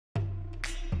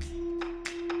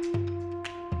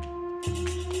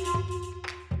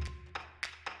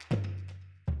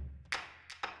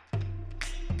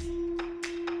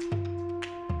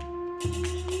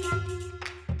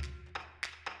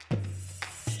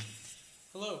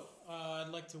Hello, I'd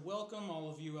like to welcome all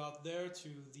of you out there to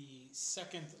the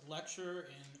second lecture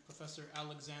in Professor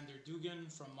Alexander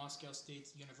Dugin from Moscow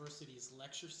State University's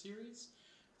lecture series.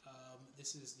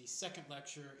 This is the second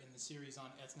lecture in the series on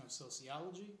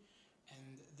ethnosociology,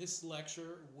 and this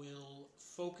lecture will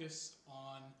focus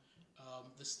on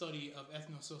the study of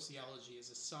ethnosociology as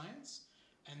a science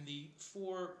and the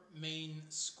four main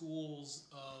schools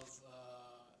of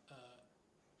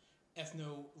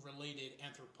ethno-related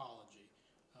anthropology.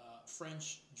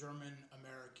 French, German,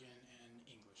 American, and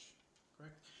English,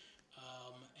 correct?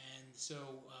 And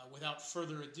so without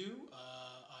further ado,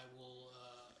 I will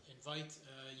invite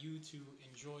you to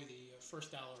enjoy the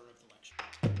first hour of the lecture.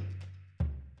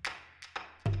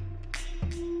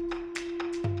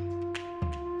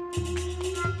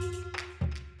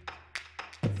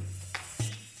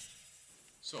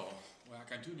 So, we are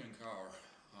continuing our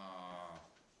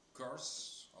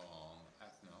course on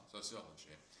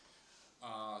ethnosociology.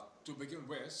 To begin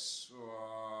with,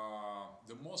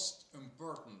 the most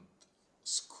important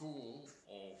school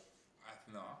of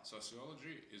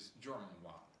ethnosociology is German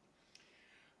one.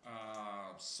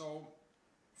 So,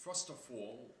 first of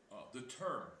all, the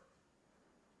term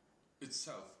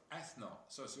itself,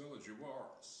 ethnosociology,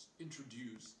 was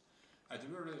introduced at a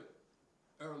very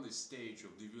early stage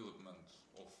of development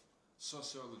of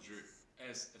sociology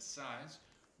as a science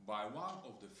by one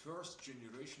of the first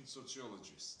generation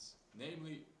sociologists,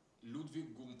 namely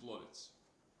Ludwig Gumplowicz.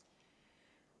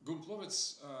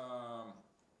 Gumplowicz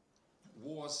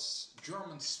was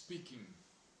German-speaking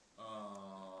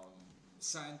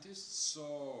scientist,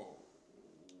 so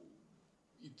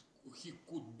he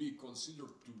could be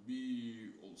considered to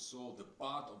be also the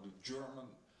part of the German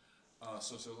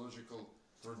sociological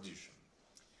tradition.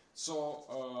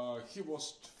 So he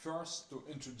was first to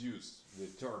introduce the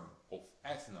term of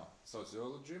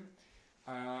ethnosociology,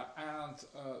 and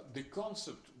the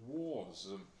concept was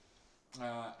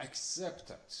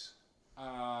accepted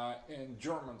in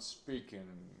German-speaking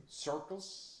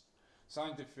circles,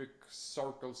 scientific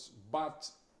circles,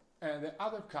 but in the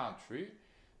other country,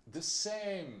 the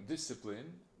same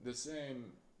discipline, the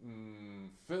same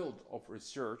field of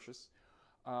researches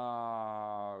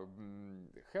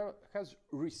has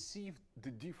received the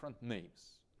different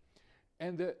names.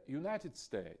 In the United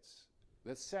States,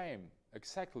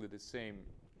 exactly the same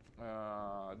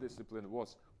discipline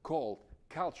was called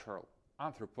cultural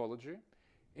anthropology.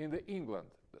 In the England,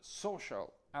 the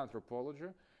social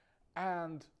anthropology,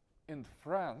 and in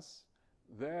France,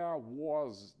 there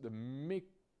was the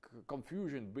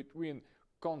confusion between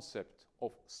concept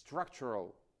of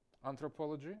structural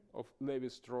anthropology of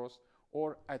Levi-Strauss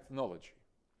or ethnology.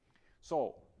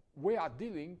 So we are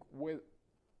dealing with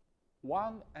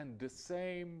one and the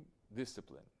same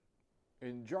discipline.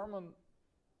 In German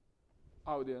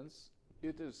audience,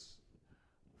 it is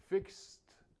fixed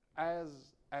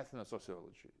as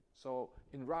ethnosociology. So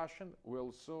in Russian, we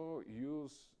also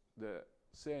use the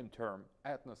same term,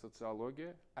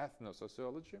 ethnosociology.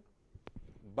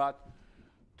 But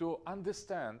to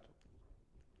understand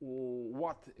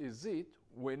what is it,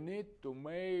 we need to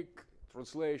make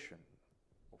translation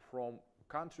from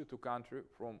country to country,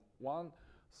 from one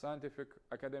scientific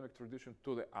academic tradition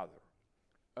to the other.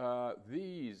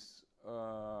 These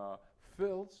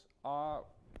fields are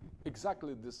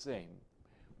exactly the same,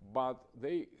 but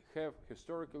they have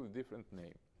historically different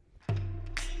names.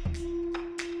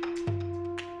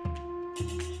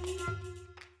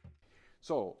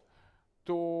 So,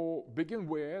 to begin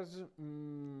with,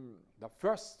 the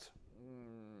first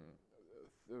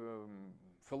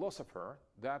philosopher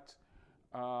that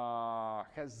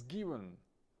has given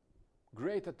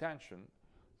great attention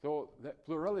to the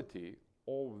plurality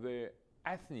of the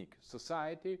ethnic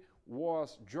society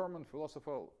was German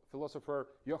philosopher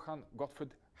Johann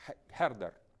Gottfried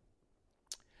Herder.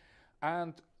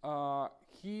 And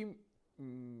he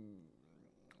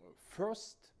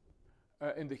first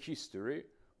in the history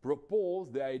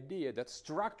proposed the idea that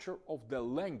structure of the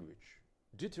language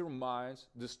determines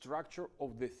the structure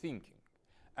of the thinking,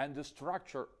 and the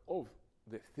structure of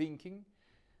the thinking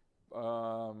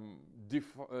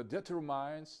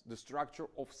determines the structure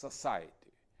of society.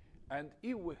 And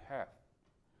if we have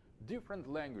different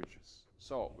languages,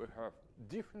 so we have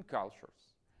different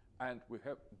cultures, and we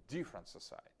have different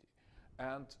society,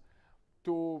 and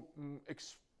to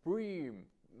express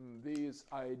this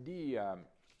idea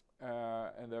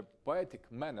in a poetic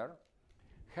manner,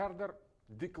 Herder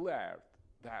declared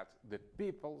that the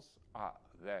peoples are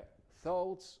the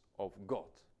thoughts of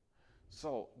God.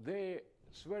 So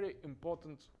it's very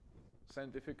important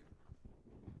scientific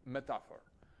metaphor,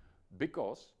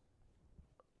 because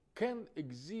can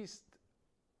exist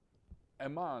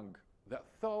among the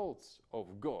thoughts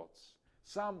of gods.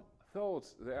 Some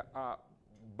thoughts they are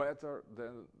better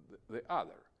than the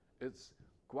other. It's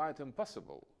quite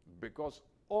impossible because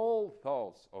all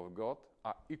thoughts of God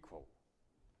are equal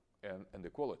and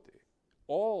equality.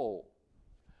 All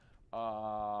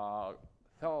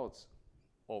thoughts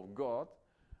of God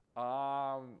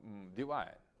are divine.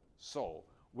 So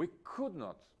we could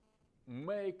not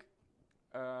make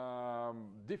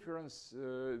difference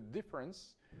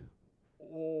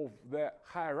of the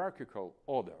hierarchical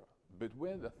order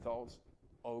between the thoughts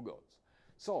of gods.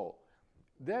 So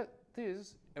that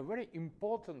is a very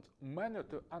important manner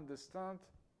to understand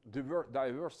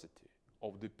diversity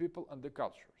of the people and the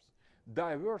cultures.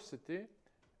 Diversity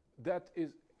that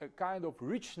is a kind of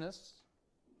richness,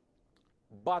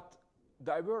 but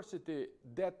diversity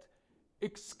that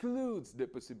excludes the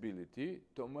possibility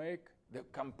to make the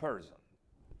comparison.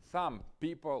 Some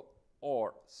people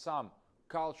or some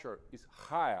culture is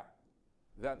higher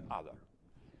than other.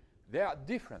 They are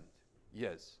different,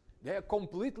 yes. They are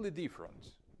completely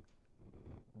different,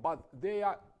 but they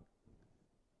are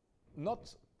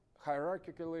not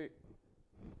hierarchically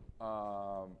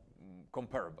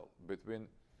comparable between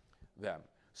them.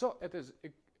 So it is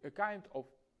a kind of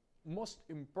most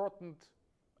important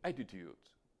attitude,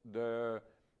 the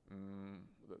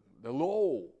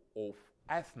law of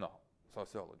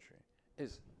ethnosociology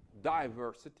is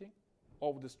diversity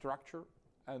of the structure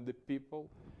and the people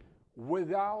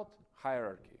without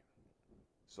hierarchy.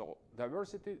 So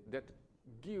diversity that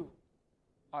give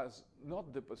us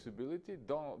not the possibility,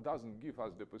 doesn't give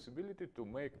us the possibility to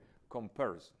make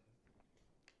comparison.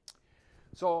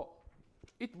 So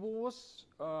it was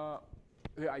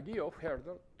the idea of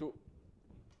Herder to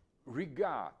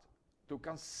regard, to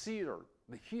consider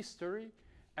the history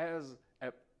as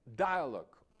a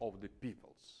dialogue of the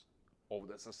peoples, of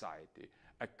the society,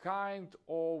 a kind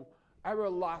of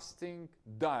everlasting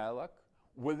dialogue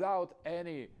without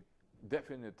any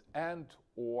definite end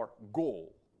or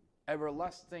goal,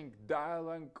 everlasting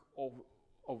dialogue of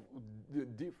the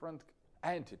different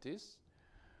entities.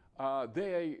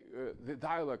 The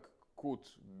dialogue could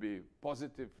be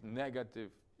positive, negative.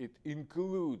 It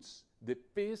includes the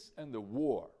peace and the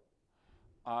war,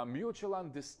 mutual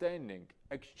understanding,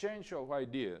 exchange of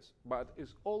ideas, but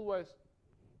it's always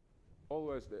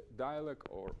the dialogue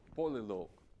or polylogue.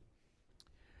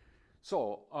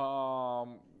 So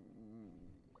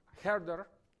Herder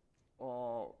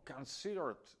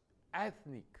considered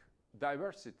ethnic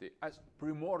diversity as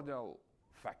primordial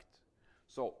fact.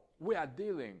 So we are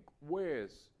dealing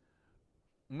with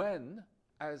men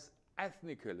as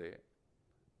ethnically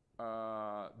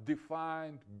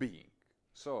defined being.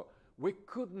 So we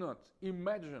could not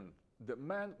imagine the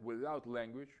man without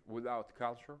language, without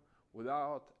culture,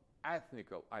 without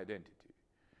ethnical identity.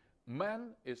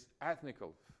 Man is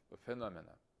ethnical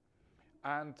phenomena,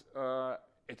 and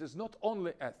it is not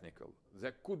only ethnical.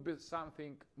 There could be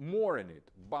something more in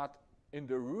it, but in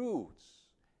the roots,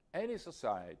 any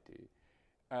society,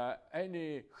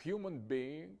 any human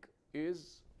being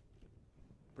is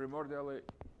primordially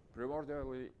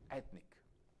ethnic.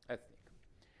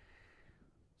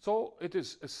 So it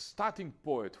is a starting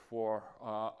point for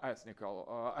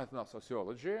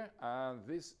ethnosociology, and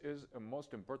this is a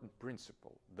most important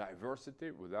principle: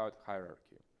 diversity without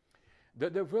hierarchy. The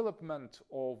development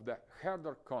of the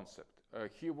Herder concept,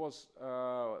 he was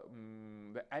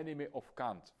the enemy of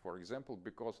Kant, for example,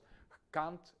 because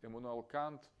Immanuel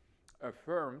Kant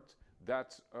affirmed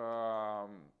that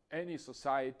any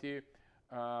society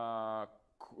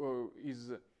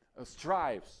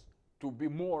strives to be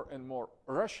more and more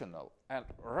rational, and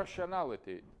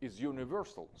rationality is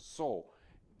universal. So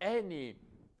any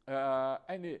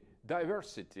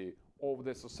diversity of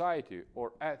the society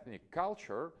or ethnic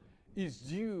culture is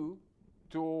due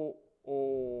to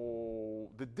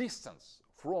the distance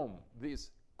from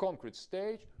this concrete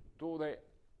stage to the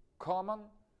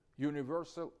common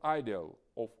universal ideal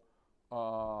of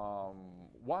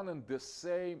one and the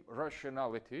same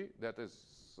rationality that is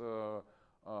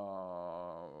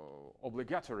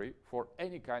obligatory for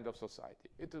any kind of society.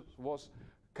 It was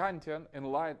Kantian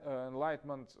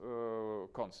Enlightenment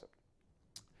concept.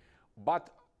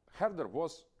 But Herder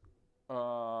was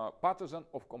partisan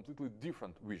of completely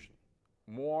different vision,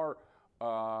 more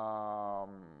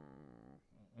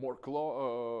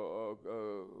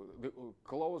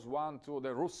close one to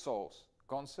the Rousseau's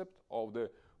concept of the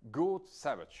good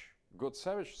savage. Good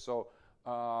savage. So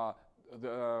the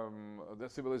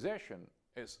civilization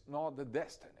is not the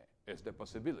destiny; it's the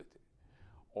possibility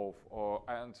of.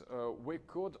 And we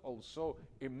could also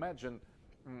imagine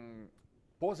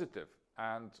positive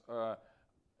and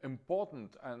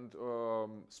important and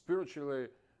spiritually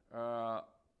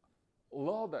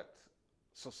loaded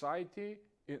society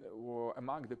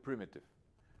among the primitive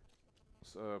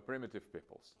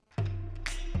peoples.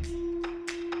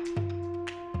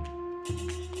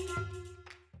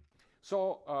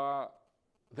 So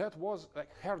that was a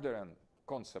Herderian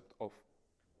concept of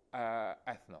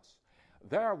ethnos.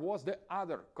 There was the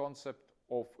other concept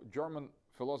of German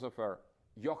philosopher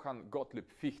Johann Gottlieb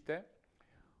Fichte,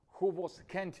 who was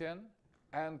Kantian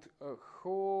and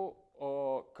who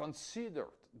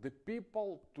considered the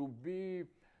people to be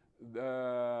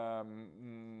the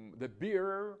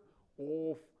bearer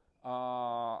of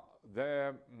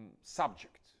the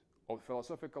subject, of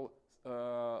philosophical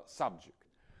subject.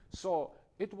 So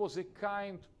it was a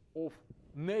kind of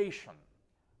nation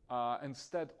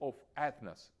instead of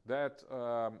ethnos that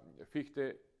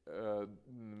Fichte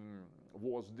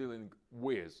was dealing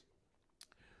with.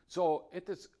 So it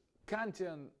is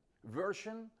Kantian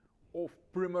version of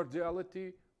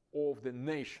primordiality of the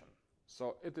nation.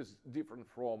 So it is different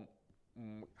from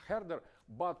Herder,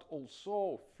 but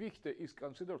also Fichte is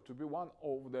considered to be one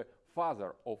of the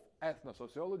father of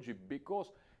ethnosociology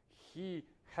because he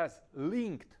has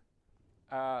linked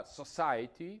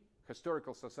society,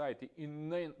 historical society in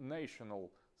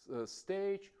national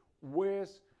stage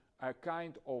with a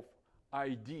kind of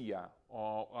idea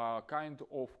or a kind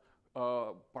of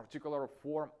particular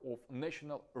form of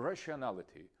national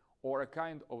rationality or a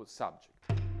kind of subject.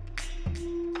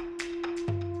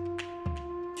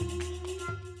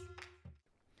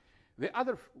 The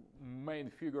other main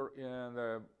figure in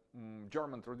the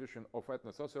German tradition of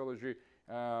ethnosociology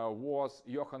was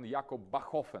Johann Jakob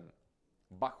Bachhofen,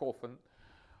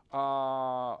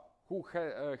 who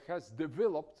has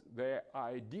developed the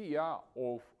idea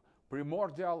of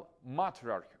primordial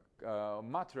matriarchy.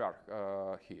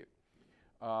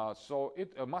 So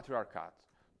a matriarchat.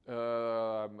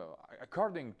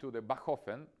 According to the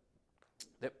Bachhofen,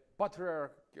 the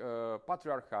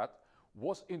patriarchat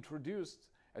was introduced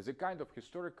as a kind of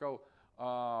historical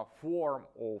form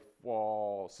of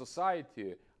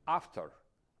society after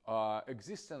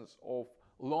existence of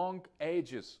long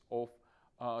ages of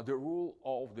the rule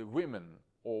of the women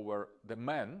over the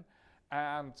men,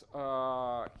 and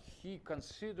he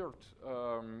considered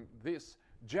this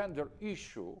gender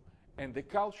issue and the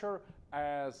culture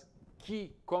as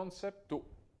key concept to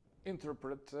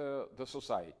interpret the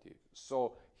society.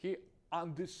 So he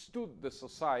understood the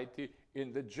society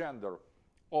in the gender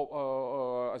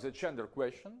as a gender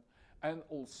question, and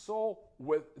also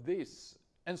with this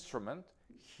instrument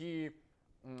he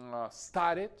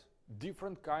studied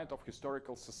different kind of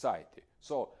historical society.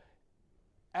 So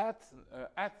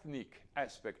ethnic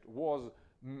aspect was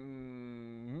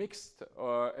mixed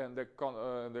in the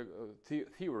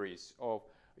theories of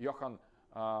Johann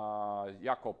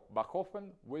Jakob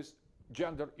Bachhofen with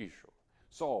gender issue.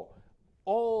 So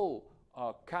all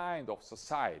kind of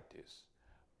societies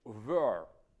were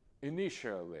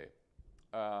initially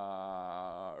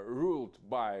ruled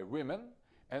by women,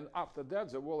 and after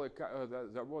that there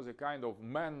was a kind of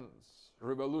men's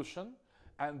revolution,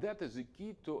 and that is the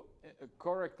key to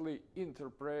correctly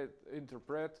interpret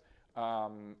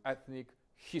ethnic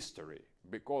history,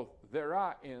 because there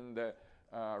are in the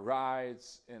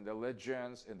rites, in the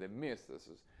legends, in the myths,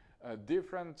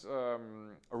 different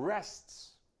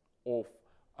rests of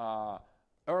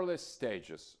early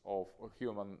stages of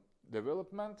human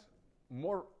development,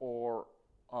 more or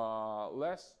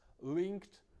less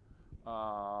linked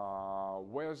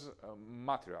with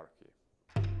matriarchy.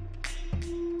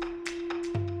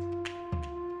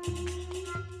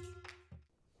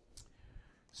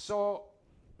 So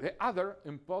the other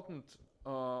important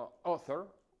author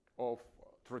of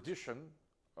tradition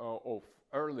of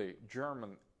early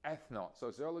German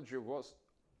ethnosociology was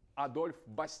Adolf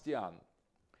Bastian.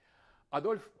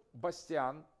 Adolf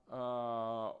Bastian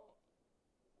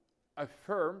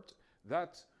affirmed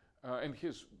that in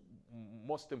his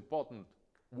most important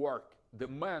work, The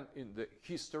Man in the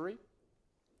History,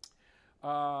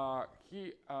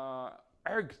 he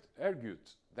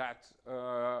argued that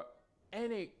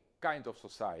any kind of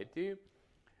society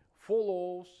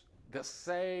follows the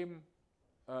same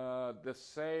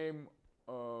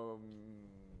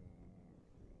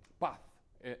path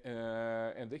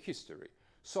in the history.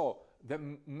 So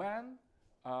the man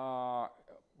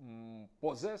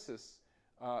possesses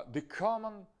the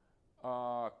common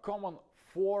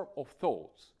form of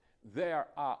thoughts. They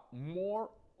are more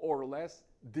or less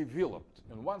developed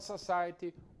in one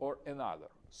society or another.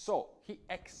 So he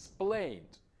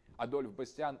explained, Adolf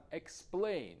Bastian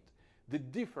explained the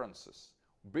differences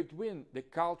between the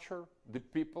culture, the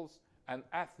peoples and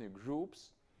ethnic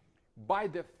groups by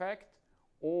the fact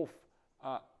of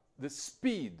the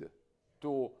speed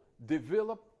to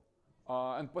develop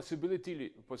and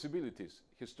possibilities,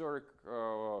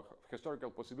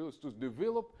 historical possibilities to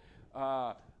develop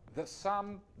the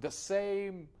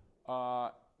same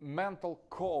mental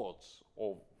codes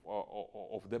of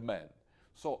the man.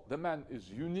 So the man is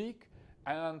unique,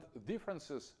 and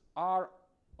differences are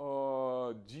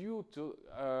due to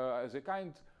as a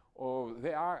kind of,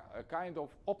 they are a kind of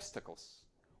obstacles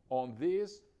on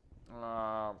this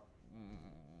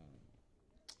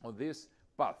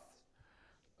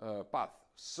path.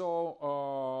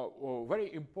 So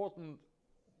very important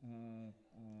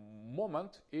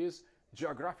moment is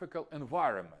geographical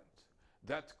environment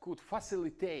that could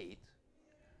facilitate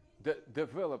the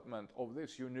development of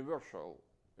this universal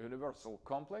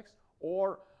complex,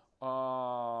 or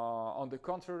on the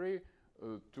contrary,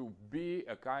 to be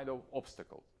a kind of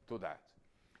obstacle to that.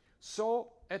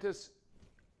 So it is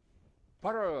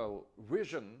parallel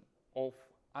vision of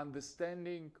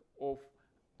understanding of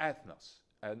ethnos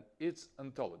and its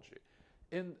ontology.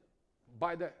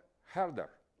 By the Herder,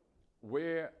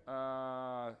 we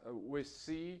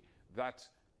see that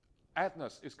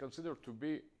ethnos is considered to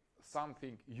be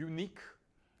something unique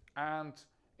and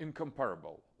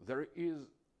incomparable. There is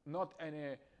not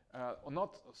any,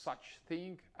 not such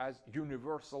thing as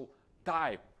universal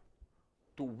type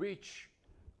to which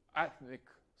ethnic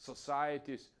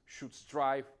societies should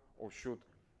strive or should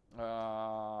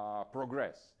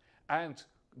progress. And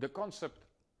the concept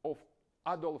of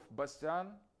Adolf Bastian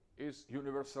is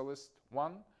universalist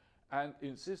one, and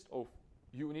insists of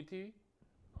unity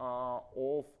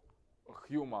of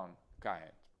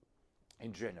humankind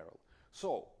in general.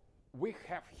 So we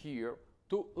have here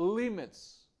two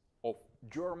limits of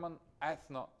German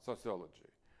ethnosociology.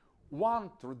 One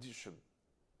tradition,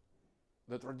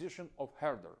 the tradition of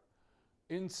Herder,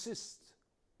 insists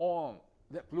on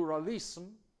the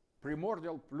pluralism,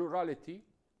 primordial plurality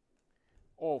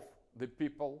of the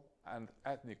people and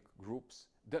ethnic groups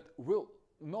that will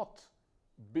not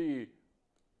be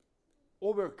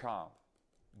overcome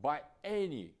by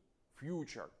any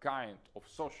future kind of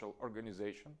social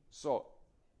organization. So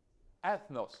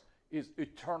ethnos is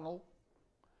eternal,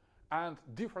 and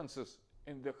differences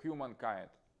in the humankind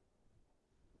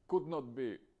could not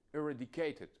be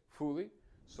eradicated fully.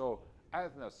 So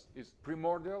ethnos is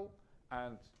primordial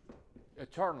and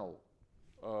eternal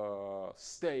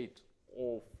state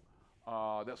of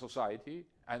the society,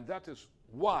 and that is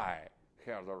why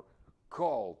Herder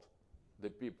called the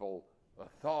people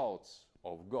thoughts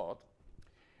of God.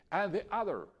 And the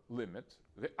other limit,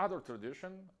 the other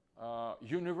tradition,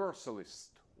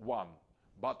 universalist one,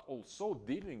 but also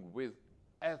dealing with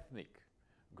ethnic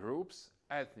groups,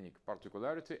 ethnic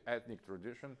particularity, ethnic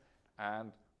tradition,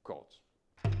 and codes.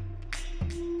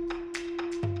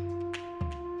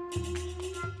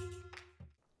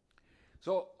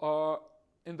 So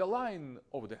in the line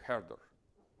of the Herder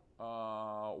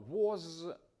was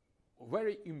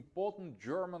very important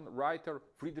German writer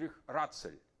Friedrich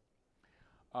Ratzel,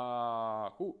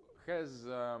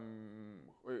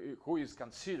 who is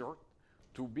considered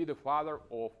to be the father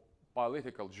of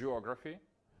political geography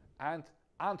and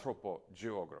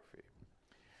anthropogeography.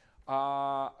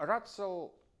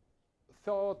 Ratzel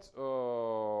thought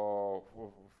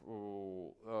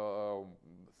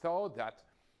that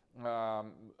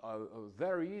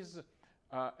there is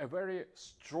a very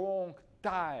strong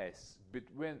ties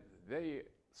between the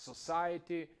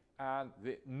society and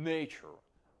the nature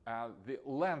and the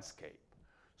landscape.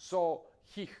 So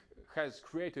he has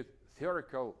created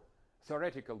theoretical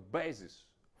basis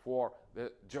for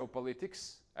the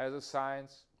geopolitics as a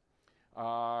science.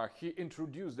 He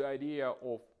introduced the idea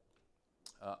of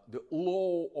the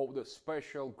law of the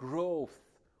spatial growth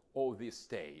of the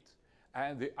state,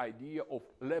 and the idea of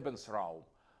Lebensraum,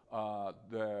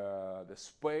 the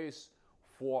space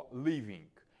for living.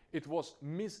 It was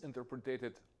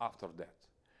misinterpreted after that.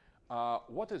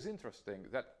 What is interesting,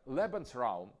 that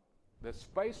Lebensraum, the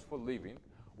space for living,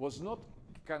 was not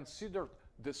considered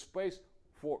the space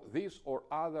for this or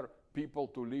other people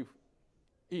to live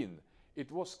in.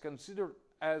 It was considered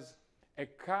as a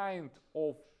kind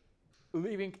of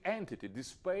living entity, the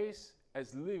space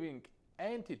as living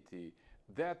entity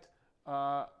that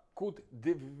could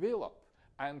develop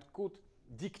and could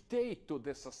dictate to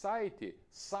the society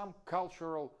some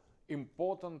cultural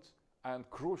important and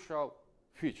crucial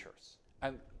features.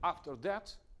 And after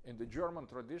that, in the German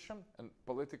tradition and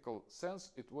political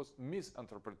sense, it was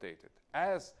misinterpreted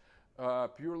as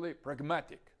purely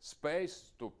pragmatic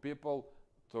space to people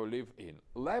to live in.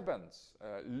 Living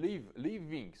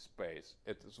space,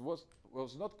 it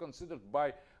was not considered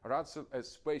by Ratzel as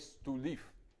space to live,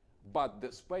 but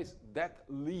the space that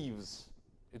lives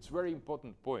It's a very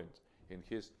important point in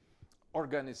his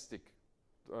organistic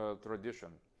tradition.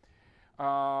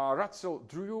 Ratzel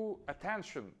drew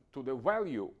attention to the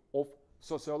value of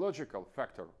sociological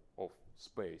factor of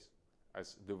space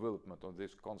as development of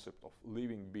this concept of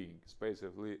living being, space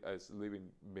as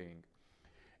living being.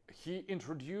 He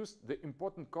introduced the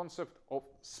important concept of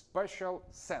spatial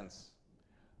sense,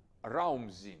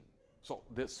 Raumsinn. So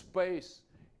the space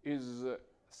is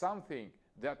something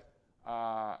that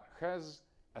has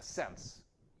a sense,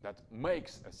 that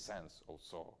makes a sense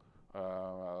also,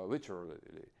 literally.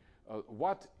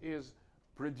 What is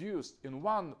produced in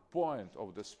one point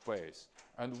of the space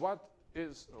and what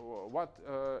is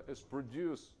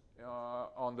produced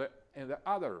in the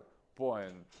other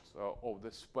point of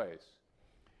the space,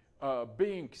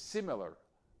 being similar,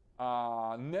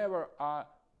 never are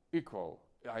equal,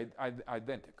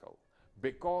 identical,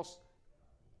 because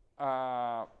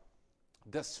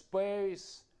the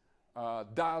space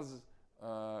does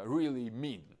really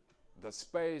mean. The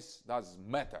space does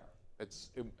matter.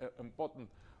 It's an important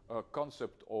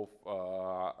concept of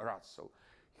Russell.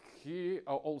 He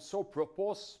also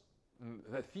proposed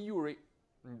the theory,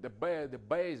 the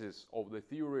basis of the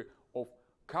theory of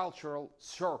cultural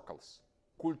circles,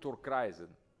 Kulturkreisen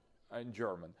in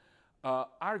German,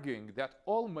 arguing that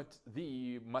all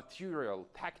the material,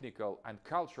 technical, and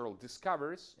cultural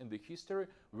discoveries in the history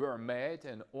were made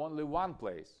in only one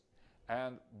place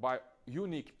and by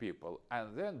unique people,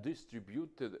 and then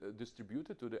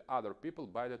distributed to the other people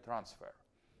by the transfer.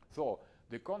 So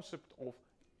the concept of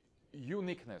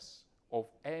uniqueness of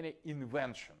any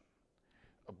invention,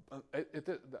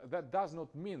 that does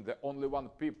not mean that only one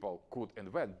people could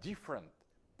invent. Different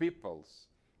peoples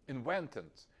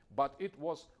invented, but it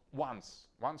was once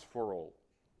for all.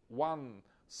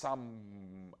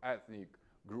 Some ethnic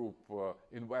group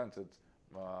invented,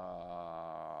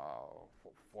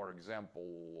 for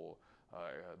example,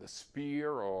 the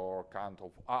spear or kind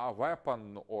of a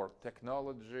weapon or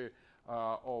technology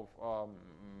of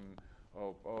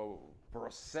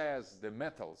process the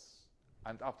metals,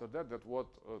 and after that, that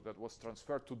was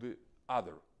transferred to the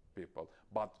other people.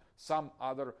 But some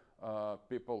other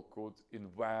people could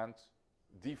invent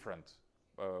different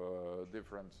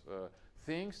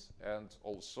things and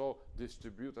also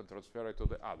distribute and transfer it to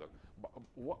the other. But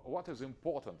what is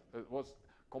important? It was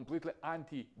completely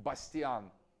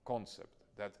anti-Bastian concept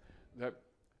that the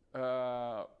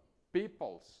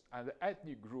peoples and the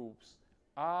ethnic groups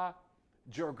are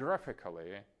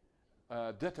geographically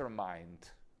determined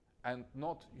and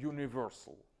not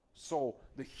universal. So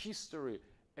the history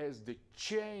is the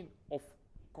chain of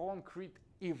concrete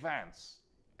events,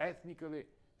 ethnically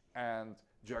and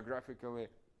geographically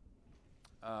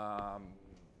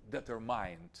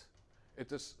determined.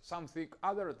 It is something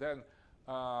other than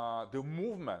the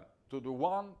movement to the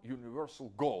one universal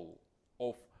goal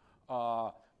of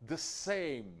the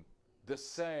same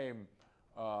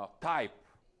type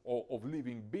of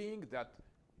living being that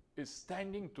is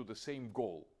standing to the same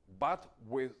goal, but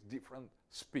with different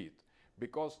speed.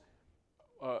 Because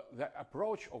the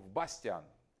approach of Bastian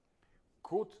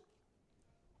could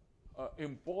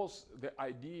impose the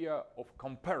idea of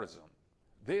comparison,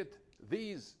 that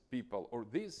these people or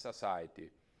this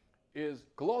society is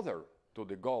closer to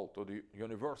the goal, to the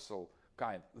universal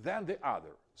kind, than the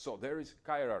other. So there is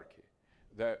hierarchy.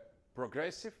 The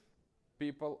progressive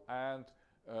people and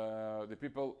the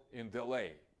people in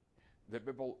delay, the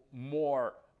people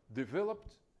more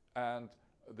developed and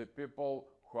the people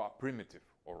who are primitive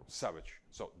or savage.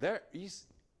 So there is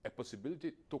a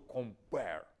possibility to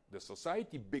compare the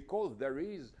society because there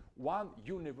is one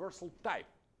universal type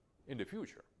in the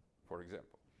future. For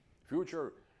example,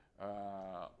 future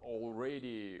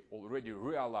already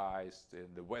realized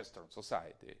in the Western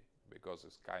society because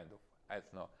it's kind of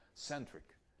ethnocentric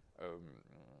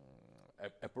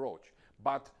approach.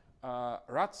 But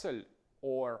Ratzel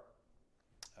or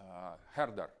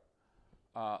Herder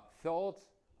thought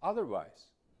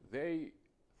otherwise. They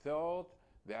thought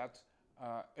that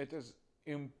it is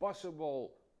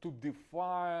impossible to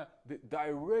define the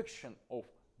direction of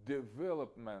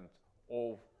development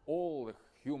of all the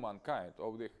humankind,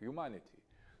 of the humanity.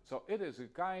 So it is a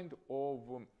kind of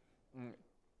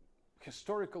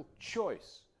historical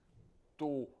choice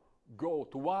to go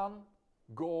to one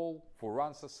goal for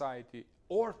one society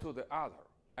or to the other.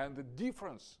 And the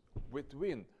difference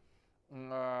between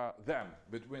them,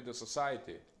 between the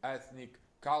society, ethnic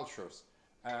cultures,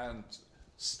 and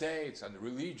states and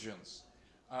religions,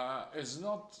 is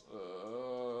not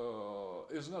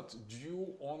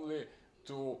due only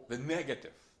to the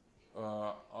negative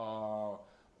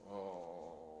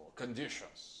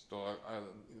conditions.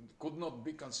 It could not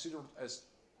be considered as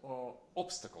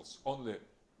obstacles only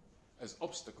as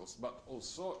obstacles, but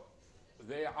also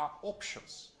they are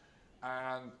options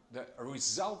and the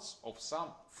results of some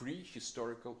free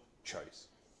historical choice.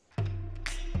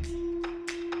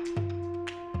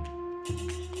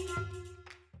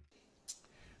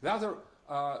 The other,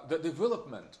 the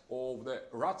development of the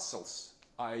Ratzel's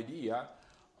idea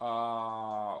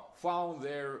found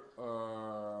their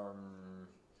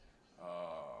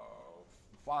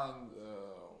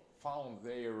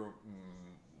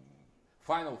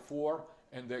final form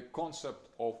in the concept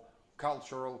of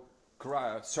cultural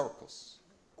circles,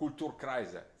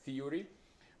 Kulturkreise theory,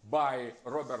 by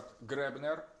Robert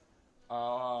Grebner,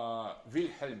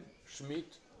 Wilhelm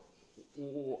Schmidt,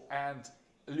 and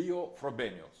Leo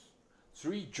Frobenius,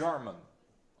 three German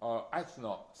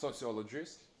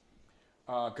ethnosociologists,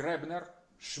 Grebner,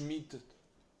 Schmidt,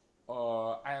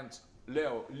 and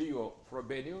Leo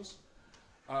Frobenius.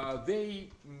 They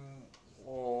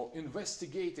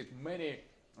investigated many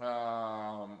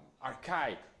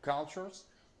archaic cultures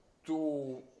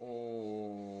to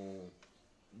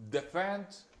defend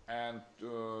and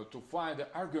to find the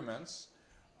arguments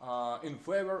in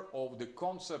favor of the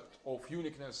concept of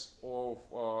uniqueness of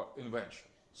invention.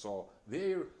 So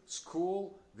their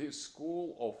school, this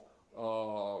school of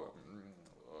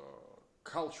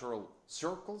cultural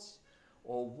circles,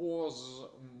 was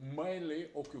mainly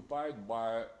occupied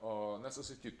by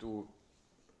necessity to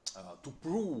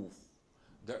prove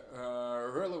the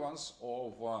relevance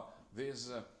of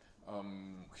this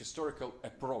historical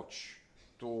approach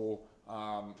to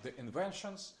the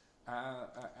inventions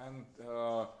and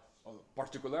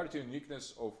particularity and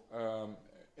uniqueness of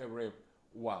every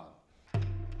one.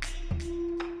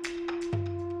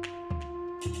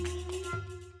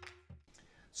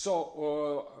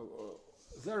 So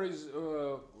there is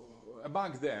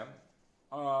among them,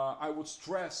 I would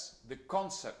stress the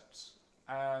concepts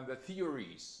and the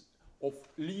theories of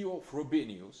Leo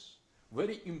Frobenius,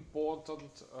 very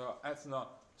important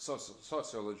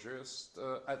ethnosociologist,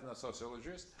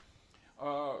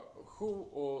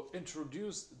 who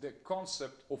introduced the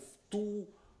concept of two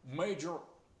major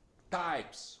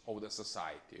types of the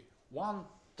society. One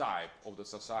type of the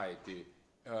society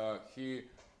he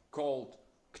called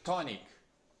chthonic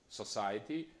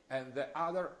society, and the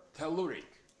other telluric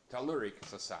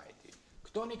society.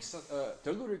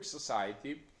 Telluric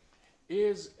society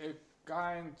is a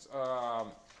kind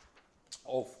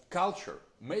of culture,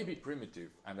 maybe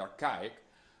primitive and archaic,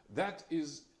 that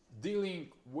is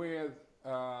dealing with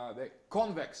the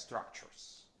convex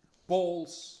structures,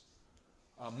 poles,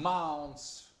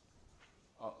 mounds,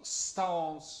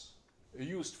 stones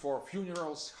used for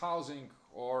funerals, housing,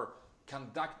 or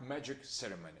conduct magic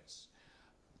ceremonies.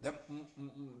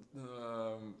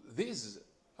 This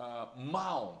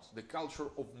mound, the culture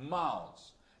of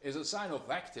mounds, is a sign of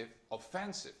active,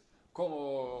 offensive,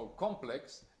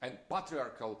 complex, and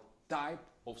patriarchal type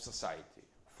of society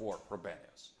for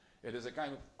Frobenius. It is a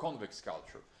kind of convex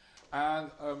culture.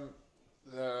 And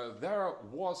there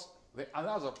was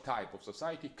another type of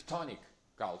society, chthonic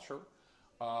culture.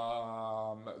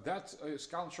 That is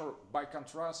culture, by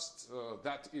contrast,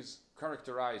 that is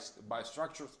characterized by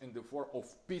structures in the form of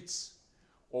pits,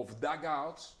 of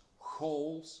dugouts,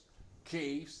 holes,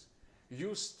 caves,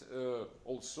 used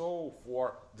also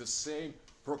for the same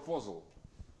proposal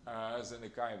as in a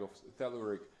kind of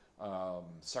telluric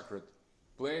sacred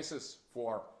places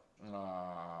for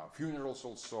funerals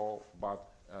also, but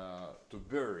to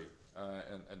bury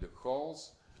in the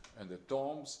halls and the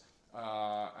tombs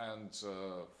and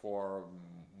for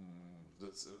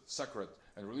the sacred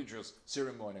and religious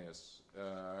ceremonies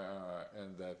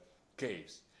in the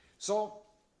caves. So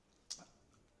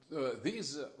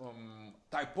this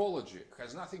typology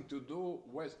has nothing to do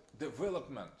with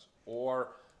development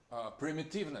or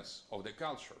primitiveness of the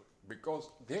culture, because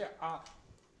there are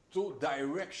two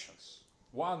directions.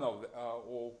 One of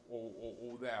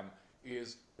them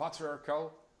is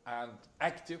patriarchal and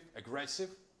active, aggressive,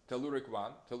 telluric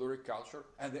one, telluric culture,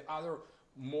 and the other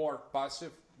more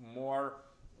passive, more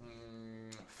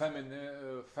feminine,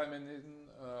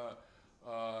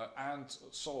 and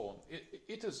so on.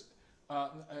 It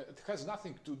has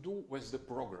nothing to do with the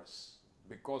progress,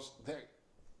 because there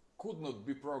could not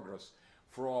be progress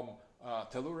from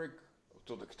telluric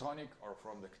to the chthonic or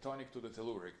from the chthonic to the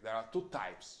telluric. There are two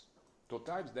types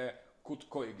that could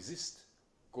coexist,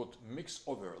 could mix,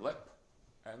 overlap,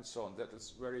 and so on. That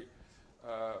is very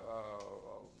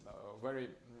very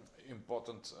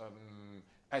important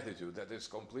attitude that is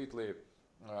completely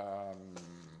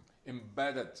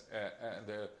embedded in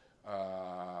the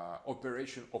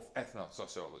operation of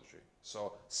ethnosociology.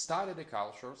 So study the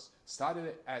cultures, study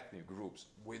the ethnic groups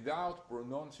without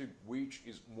pronouncing which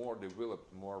is more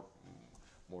developed, more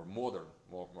modern,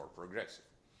 more progressive.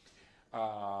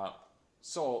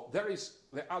 So there is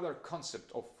the other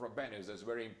concept of Frobenius that's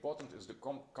very important is the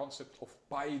concept of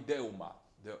paideuma.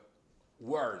 The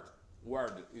word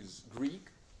is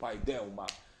Greek, paideuma.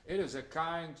 It is a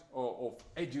kind of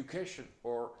education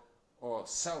or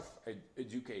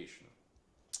self-education.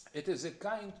 It is a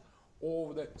kind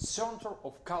of the center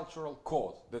of cultural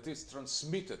code that is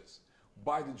transmitted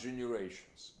by the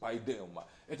generations, paideuma.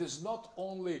 It is not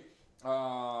only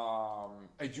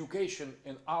education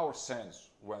in our sense,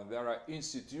 when there are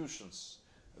institutions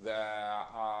that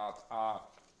are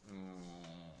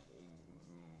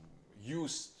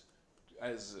used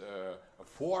as a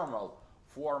formal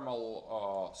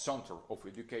center of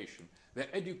education.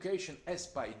 The education as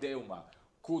paideuma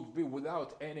could be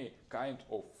without any kind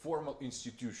of formal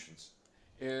institutions.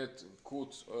 It could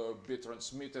be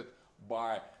transmitted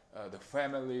by the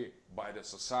family, by the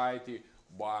society,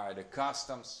 by the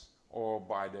customs, or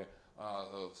by the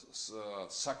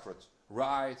sacred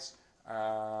rites,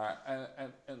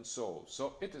 and so.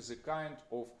 So it is a kind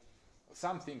of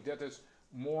something that is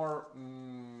more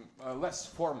less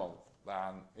formal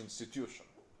than institution.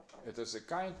 It is a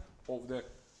kind of the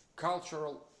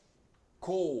cultural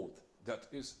code that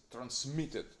is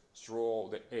transmitted through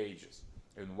the ages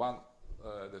in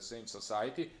the same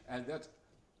society, and that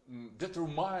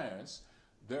determines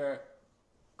the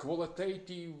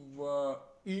qualitative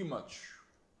image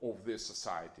of this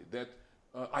society, that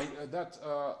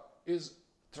is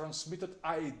transmitted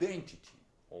identity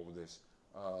of this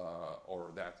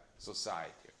or that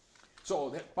society. So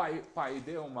the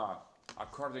paideuma,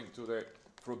 according to the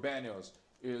Frobenius,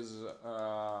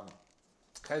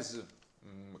 has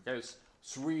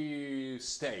three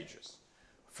stages.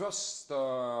 First,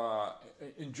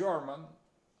 in German,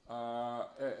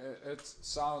 it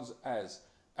sounds as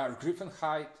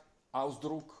Ergriffenheit,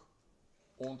 Ausdruck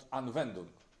und Anwendung.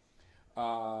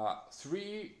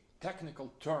 Three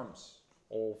technical terms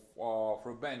of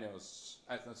Frobenius'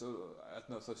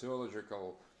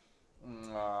 ethnosociological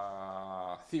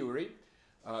theory,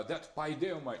 that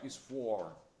paideuma is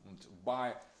formed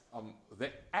by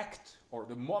the act or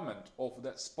the moment of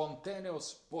the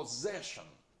spontaneous possession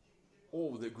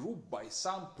of the group by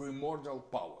some primordial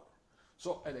power.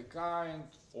 So at a kind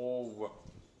of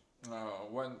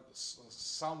when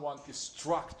someone is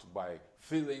struck by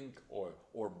feeling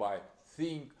or by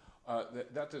thing,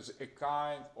 that is a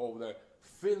kind of the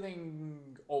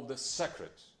feeling of the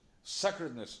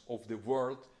sacredness of the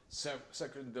world,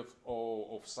 sacredness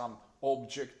of some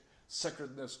object,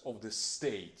 sacredness of the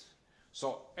state.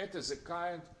 So it is a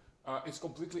kind, it's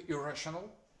completely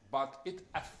irrational, but it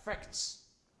affects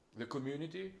the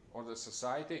community or the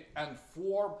society and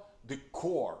form the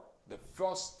core, the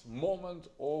first moment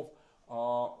of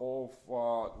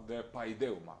the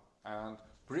paideuma, and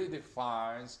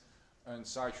predefines in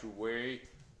such a way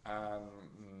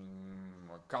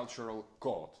cultural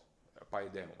code,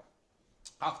 paideuma.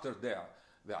 After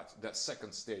that, the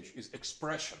second stage is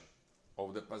expression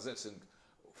of the possessing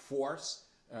force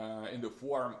in the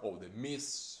form of the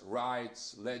myths,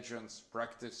 rites, legends,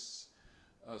 practices,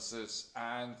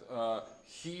 and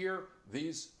here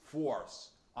this force,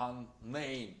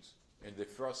 unnamed in the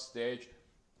first stage,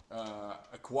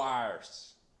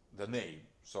 acquires the name.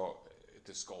 So it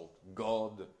is called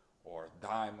God, or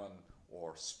Daimon,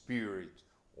 or Spirit,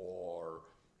 or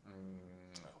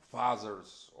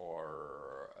fathers,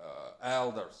 or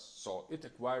elders. So it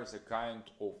acquires a kind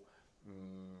of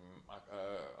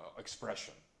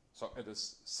expression. So it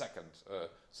is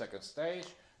second stage,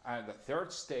 and the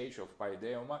third stage of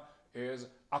paideuma is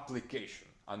application,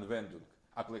 Anwendung,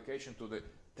 application to the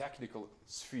technical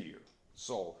sphere.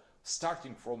 So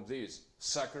starting from this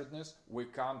sacredness, we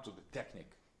come to the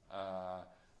technic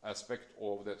aspect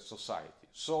of the society.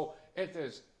 So it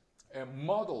is a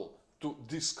model to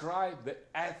describe the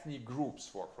ethnic groups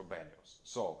for Frobenius.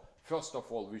 So first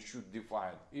of all, we should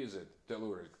define, is it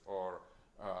telluric or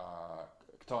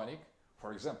chthonic?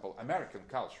 For example, American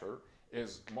culture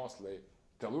is mostly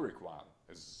telluric one,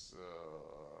 is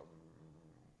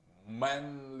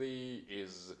manly,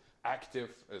 is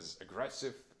active, is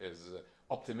aggressive, is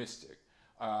optimistic.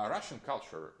 Russian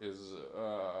culture is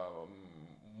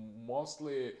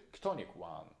mostly chthonic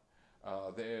one.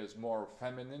 There is more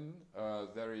feminine.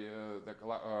 The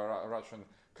Russian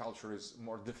culture is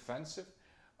more defensive.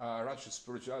 Russian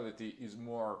spirituality is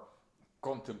more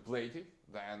contemplative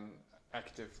than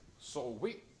active. So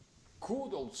we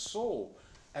could also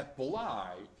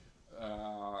apply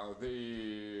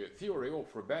the theory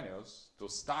of Frobenius to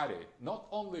study not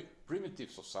only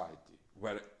primitive society,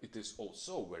 where it is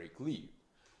also very clear.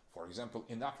 For example,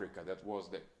 in Africa, that was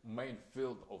the main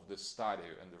field of the study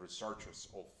and the researches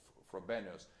of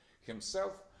Frobenius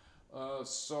himself.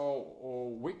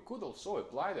 So we could also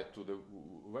apply that to the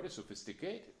very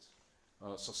sophisticated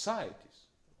societies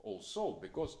also,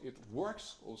 because it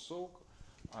works also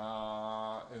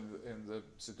in the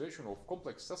situation of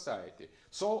complex society.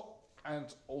 So,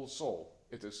 and also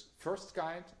it is first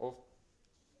kind of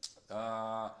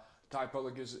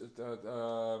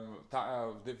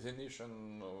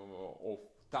definition of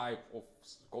type of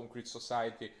concrete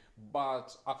society,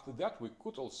 but after that we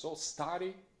could also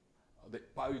study the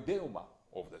paideuma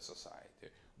of the society.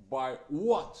 By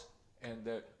what in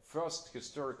the first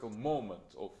historical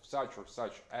moment of such or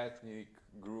such ethnic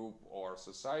group or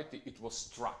society it was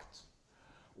struck.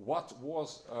 What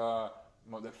was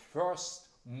the first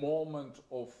moment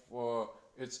of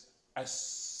its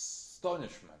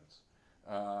astonishment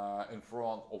in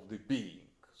front of the being?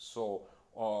 So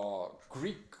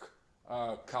Greek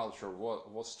culture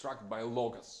was struck by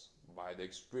logos, by the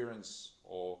experience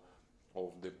of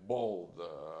the bold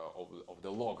of the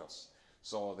logos.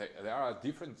 So there are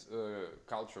different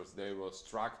cultures. They were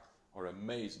struck or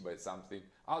amazed by something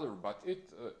other, but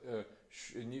it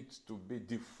needs to be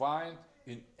defined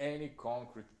in any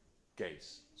concrete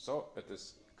case. So it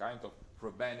is kind of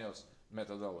Frobenius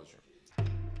methodology.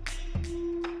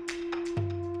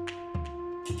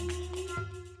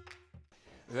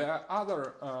 The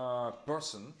other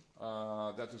person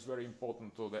that is very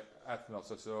important to the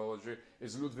ethnosociology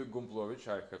is Ludwig Gumplowicz.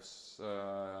 I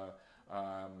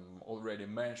have already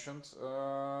mentioned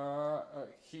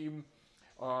him.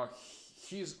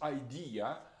 His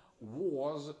idea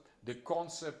was the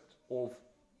concept of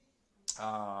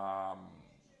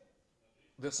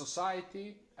the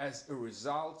society as a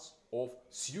result of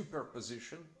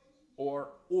superposition or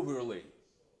overlay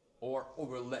or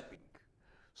overlapping.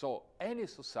 So any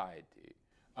society,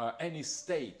 any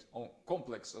state or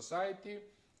complex society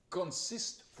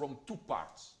consists from two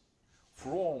parts,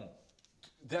 from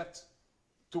that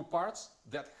two parts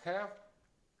that have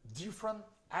different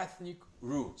ethnic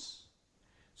roots.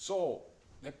 So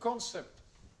the concept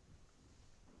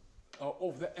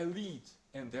of the elite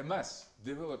and the mass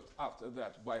developed after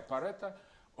that by Pareto,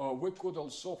 we could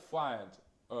also find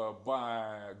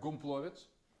by Gumplowicz,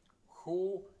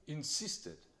 who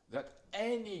insisted that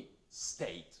any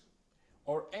state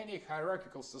or any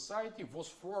hierarchical society was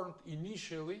formed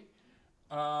initially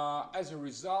as a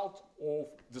result of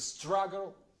the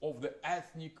struggle of the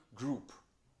ethnic group.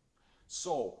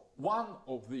 So one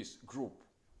of this group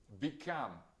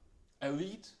became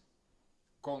elite,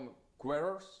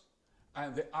 conquerors,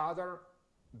 and the other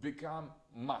became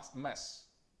mass.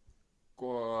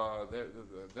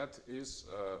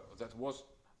 That was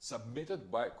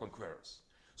submitted by conquerors.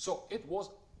 So it was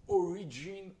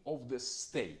origin of the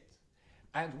state.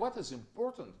 And what is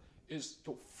important is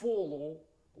to follow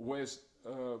with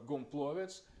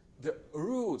Gumplowicz the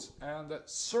roots and the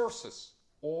sources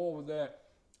of the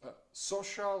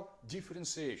social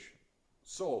differentiation.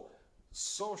 So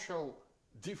social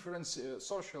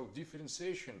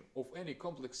differentiation of any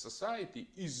complex society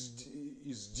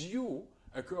is due,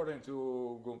 according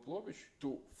to Gumplowicz,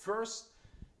 to first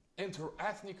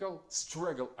inter-ethnical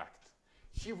struggle act.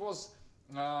 He was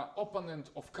opponent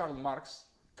of Karl Marx.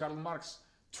 Karl Marx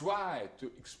tried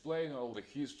to explain all the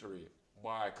history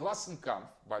by Klassenkampf,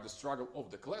 by the struggle of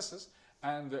the classes,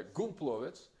 and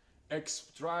Gumplowicz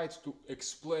tried to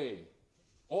explain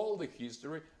all the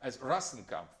history as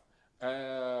Rassenkampf,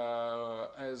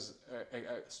 as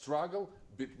a struggle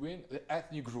between the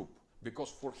ethnic group.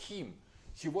 Because for him,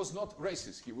 he was not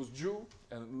racist, he was Jew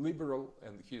and liberal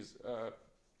in his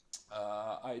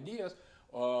ideas,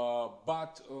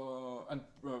 but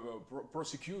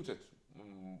persecuted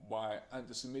by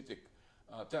anti-Semitic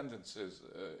tendencies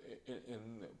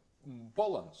in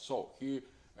Poland. So he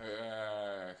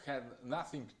had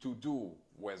nothing to do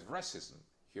with racism.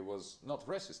 He was not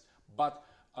racist, but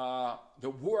the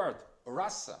word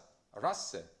Rasse,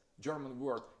 German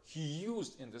word, he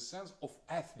used in the sense of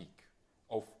ethnic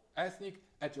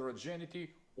heterogeneity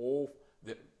of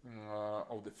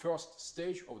the first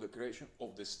stage of the creation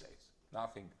of the state.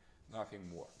 Nothing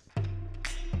more.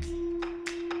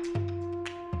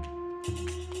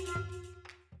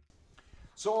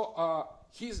 So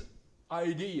his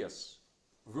ideas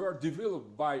were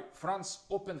developed by Franz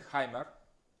Oppenheimer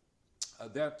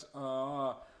that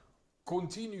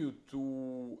continued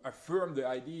to affirm the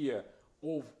idea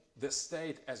of the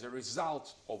state as a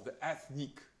result of the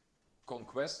ethnic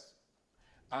conquest,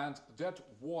 and that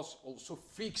was also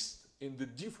fixed in the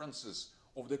differences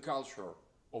of the culture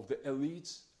of the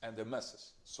elites and the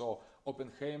masses. So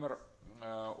Oppenheimer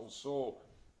also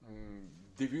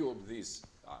developed this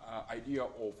idea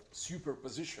of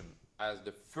superposition as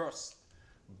the first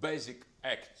basic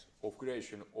act of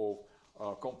creation of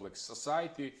complex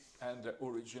society and the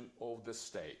origin of the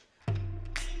state.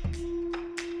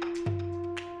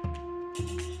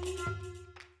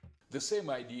 The same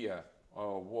idea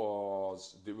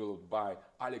was developed by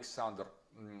Alexander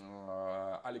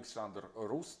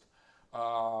Rust,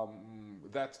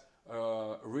 that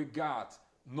regard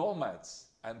nomads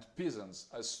and peasants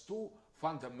as two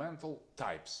fundamental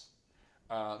types.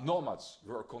 Nomads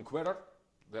were conqueror,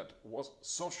 that was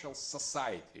social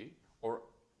society or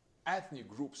ethnic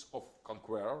groups of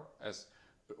conqueror, as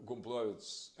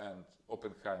Gombrowicz and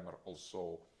Oppenheimer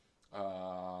also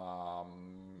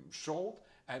showed,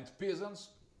 and peasants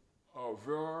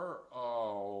were,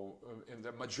 in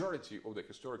the majority of the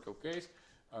historical case,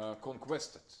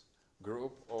 conquested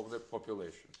group of the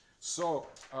population. So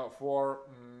for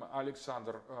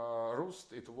Alexander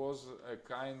Rust, it was a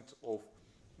kind of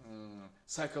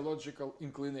psychological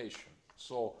inclination.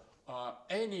 So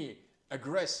any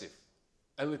aggressive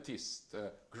elitist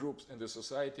groups in the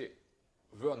society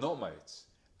were nomads,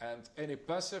 and any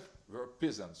passive were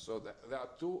peasants. So there are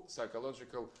two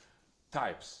psychological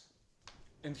types.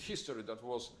 In history that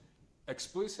was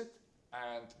explicit,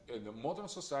 and in the modern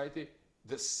society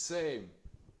the same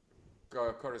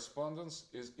correspondence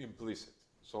is implicit.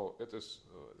 So it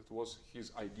was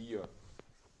his idea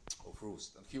of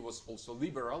Rust, and he was also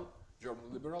liberal,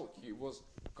 German liberal. He was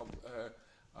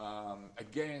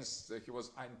he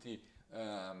was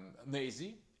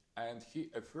anti-Nazi, and he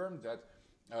affirmed that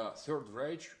Third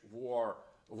Reich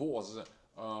was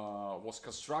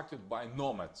constructed by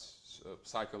nomads,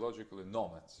 psychologically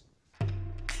nomads.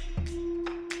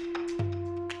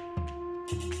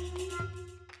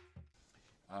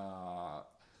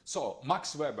 So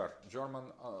Max Weber,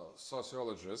 German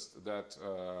sociologist, that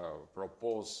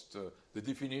proposed the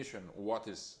definition of what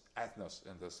is ethnos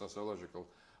in the sociological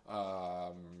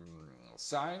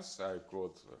science. I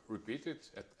could repeat it.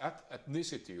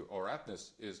 Ethnicity or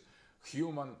ethnos is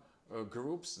human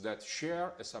groups that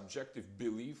share a subjective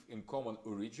belief in common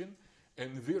origin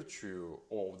in virtue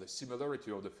of the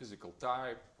similarity of the physical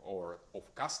type or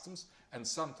of customs, and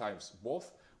sometimes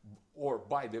both, or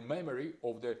by the memory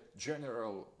of the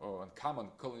general and common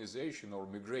colonization or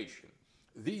migration.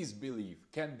 This belief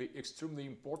can be extremely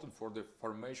important for the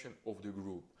formation of the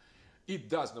group. It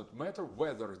does not matter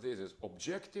whether this is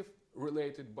objective,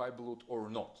 related by blood or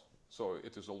not. So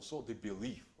it is also the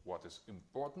belief what is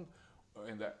important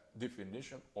in the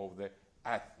definition of the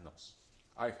ethnos.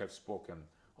 I have spoken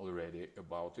already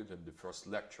about it in the first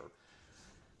lecture.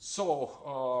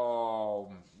 So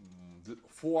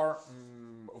for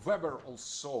Weber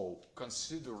also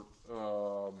considered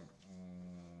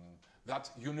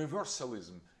that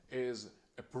universalism is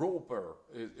a proper,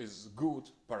 is good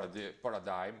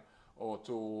paradigm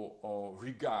to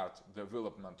regard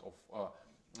development of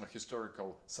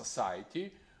historical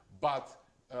society, but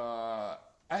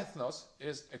ethnos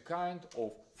is a kind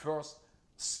of first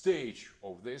stage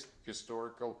of this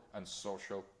historical and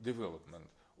social development,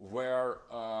 where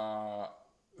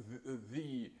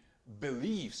the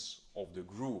beliefs of the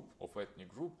group, of ethnic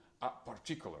group, are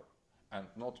particular and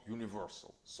not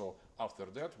universal. So after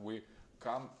that we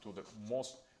come to the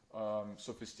most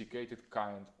sophisticated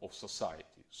kind of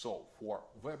society. So for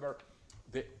Weber,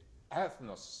 the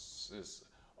ethnos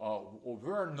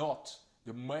were not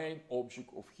the main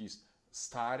object of his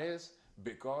studies,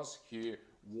 because he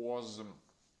was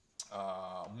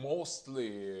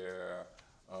mostly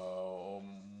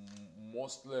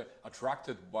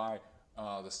attracted by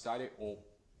the study of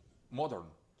modern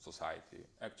society,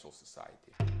 actual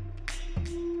society.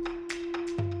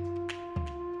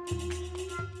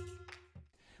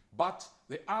 But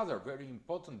the other very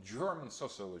important German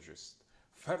sociologist,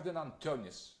 Ferdinand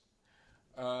Tönnies,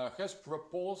 has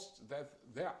proposed that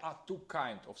there are two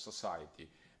kinds of society: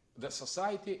 the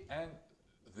society and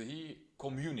the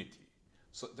community.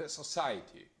 So the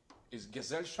society is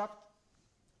Gesellschaft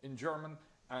in German,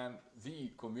 and the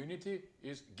community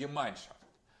is Gemeinschaft.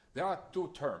 There are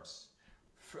two terms.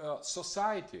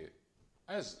 Society,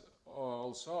 as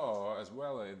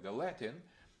well in the Latin,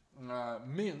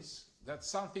 means that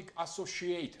something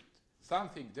associated,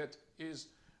 something that is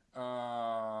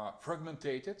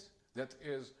fragmented, that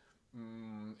is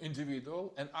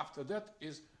individual, and after that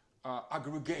is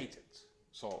aggregated.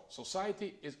 So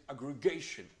society is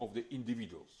aggregation of the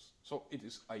individuals. So it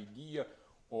is idea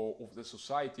of the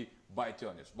society by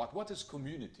Tönnies. But what is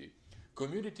community?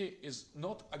 Community is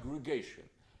not aggregation.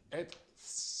 at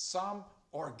some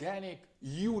organic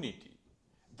unity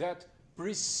that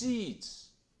precedes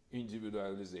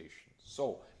individualization.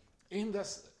 So in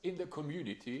the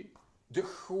community, the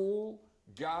whole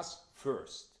goes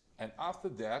first, and after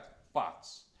that,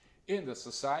 parts. In the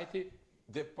society,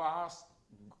 the parts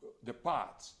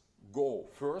go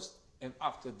first, and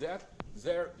after that,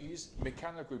 there is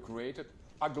mechanically created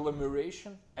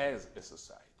agglomeration as a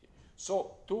society.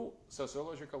 So, two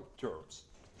sociological terms.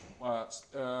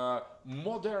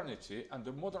 Modernity and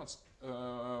the modern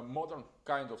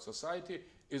kind of society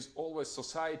is always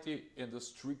society in the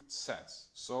strict sense.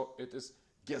 So it is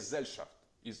Gesellschaft,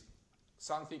 is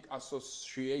something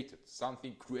associated,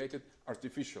 something created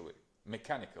artificially,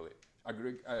 mechanically,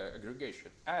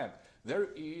 aggregation. And there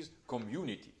is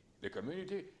community, the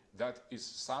community that is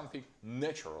something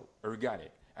natural,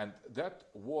 organic. And that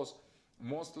was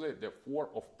mostly the form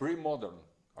of pre-modern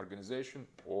organization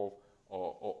of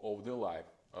the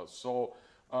life.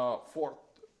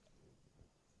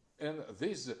 In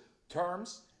these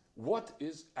terms, what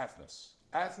is ethnos?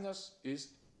 Ethnos is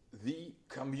the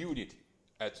community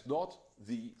and not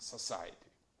the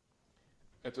society.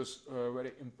 It is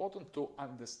very important to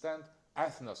understand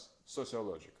ethnos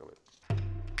sociologically.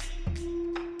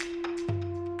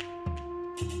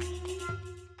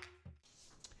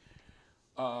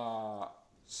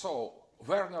 So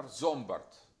Werner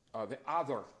Sombart, the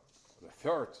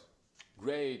third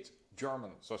great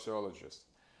German sociologist,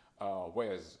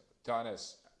 with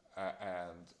Tönnes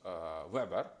and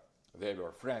Weber, they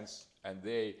were friends, and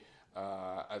they,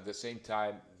 at the same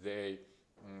time, they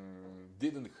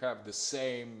didn't have the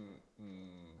same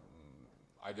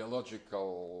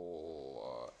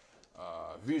ideological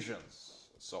visions,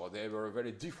 so they were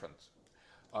very different.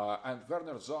 And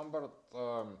Werner Sombart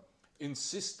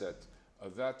insisted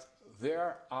that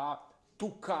there are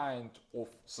two kinds of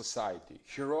society: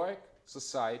 heroic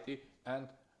society and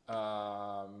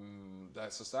the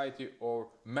society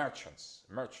of merchants,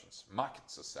 market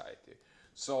society.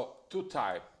 So two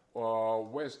types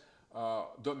with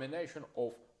domination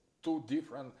of two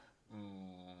different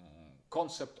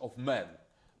concepts of men.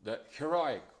 The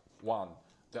heroic one,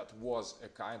 that was a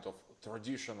kind of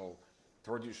traditional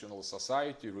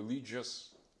society,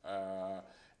 religious,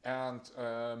 and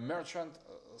merchant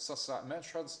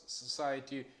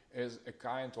society is a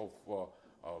kind of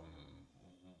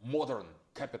modern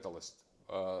capitalist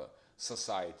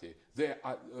society.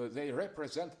 They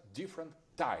represent different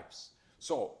types.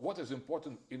 So what is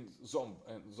important in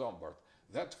Sombart,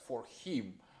 that for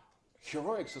him,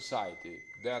 heroic society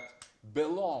that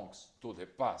belongs to the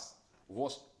past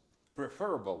was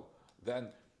preferable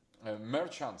than a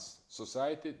merchant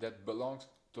society that belongs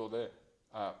to the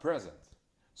present.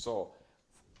 So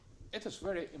it is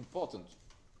very important,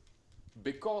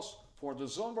 because for the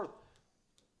Sombart,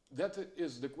 that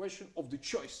is the question of the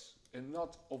choice and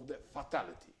not of the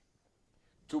fatality.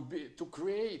 To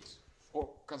create or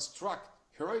construct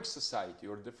heroic society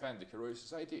or defend the heroic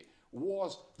society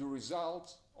was the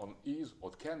result, or is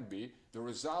or can be the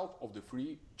result of the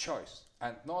free choice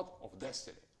and not of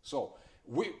destiny. So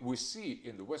we see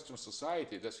in the Western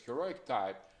society this heroic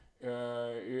type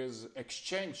is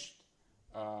changed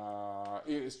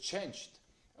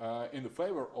in the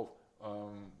favor of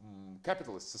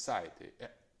capitalist society.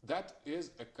 That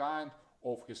is a kind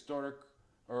of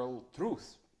historical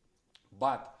truth.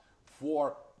 But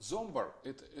for Sombart,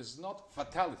 it is not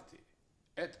fatality.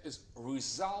 It is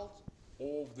result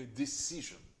of the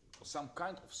decision, some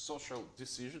kind of social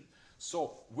decision.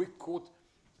 So we could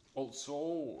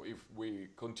also, if we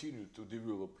continue to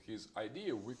develop his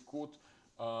idea, we could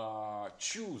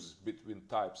choose between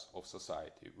types of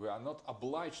society. We are not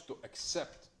obliged to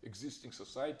accept existing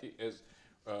society as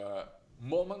a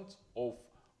moment of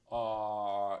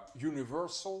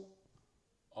universal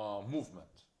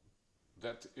movement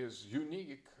that is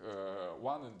unique,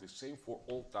 one and the same for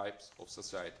all types of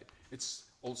society. It's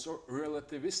also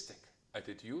relativistic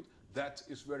attitude that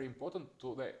is very important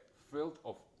to the field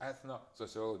of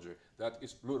ethnosociology, that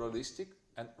is pluralistic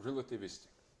and relativistic.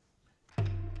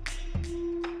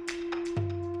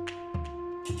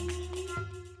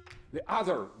 The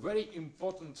other very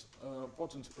important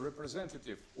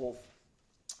representative of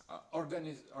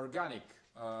organic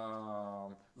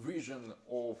vision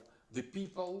of the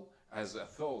people as a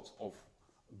thought of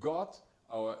God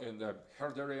in the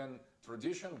Herderian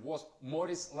tradition was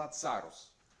Maurice Lazarus,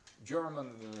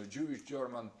 Jewish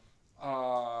German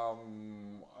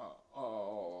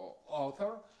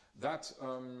author that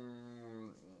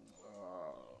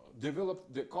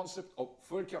developed the concept of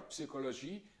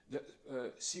Völkerpsychologie, the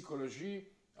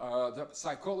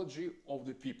psychology of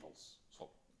the peoples. So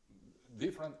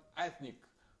different ethnic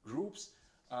groups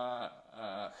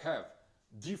have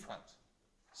different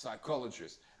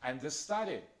psychologies, and the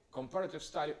study, comparative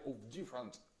study of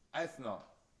different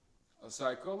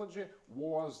ethno-psychology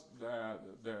was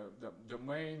the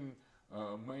main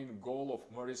goal of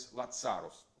Maurice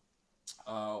Lazarus.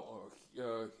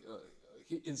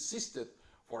 He insisted,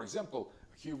 for example,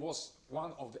 he was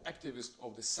one of the activists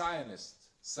of the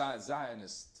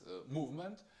Zionist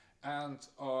movement, and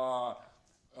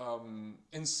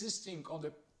insisting on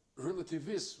the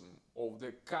relativism of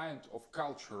the kind of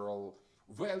cultural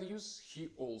values, he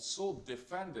also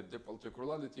defended the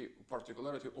particularity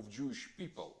of Jewish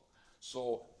people.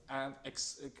 So, and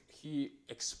he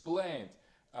explained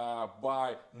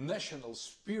by national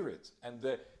spirit and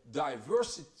the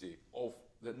diversity of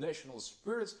the national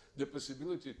spirits, the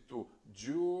possibility to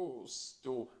Jews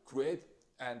to create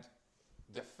and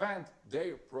defend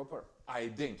their proper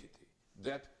identity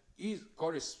that is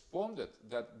corresponded,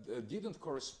 that didn't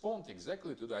correspond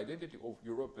exactly to the identity of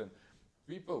European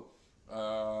people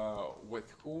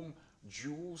with whom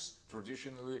Jews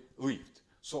traditionally lived.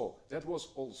 So that was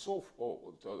also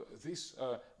this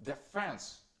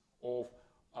defense of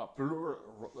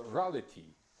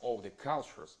plurality of the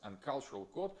cultures and cultural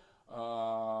code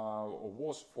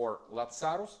was for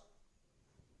Lazarus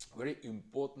very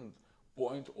important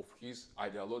point of his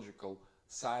ideological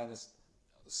Zionist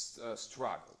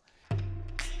struggle.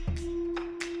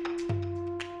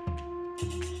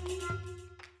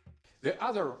 The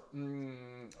other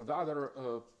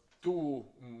two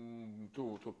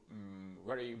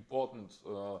very important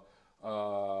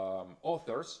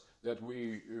authors that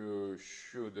we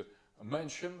should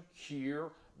mention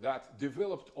here that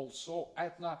developed also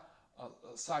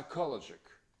psychologist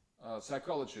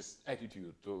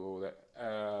attitude to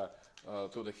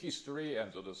the history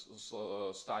and to the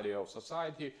study of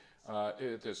society.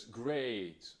 It is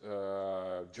great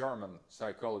German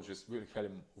psychologist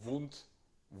Wilhelm Wundt,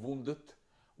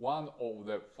 one of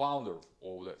the founders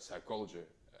of the psychology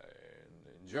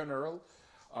in general,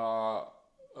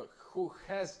 who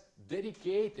has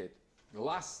dedicated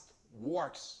last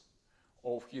works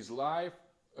of his life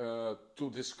to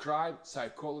describe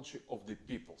psychology of the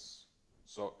peoples.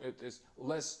 So it is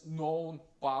less known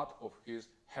part of his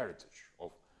heritage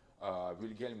of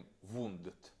Wilhelm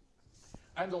Wundt.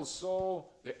 And also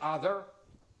the other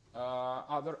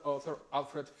author,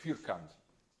 Alfred Vierkant,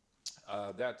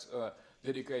 that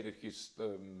dedicated his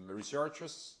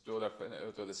researches to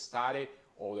the study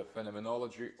of the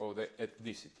phenomenology of the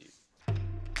ethnicity.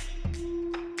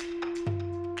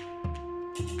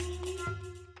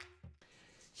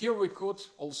 Here we could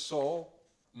also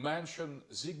mention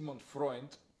Sigmund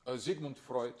Freud.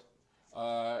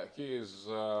 He is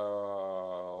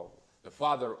the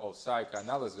father of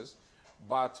psychoanalysis,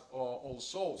 but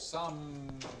also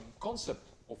some concept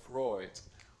of Freud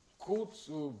could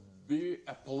be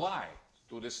applied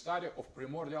to the study of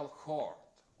primordial heart,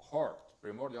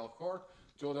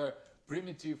 to the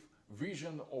primitive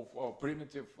vision of a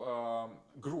primitive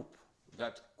group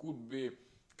that could be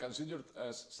considered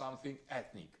as something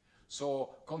ethnic. So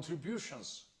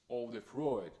contributions of the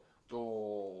Freud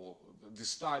to the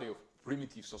study of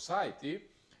primitive society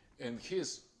and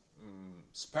his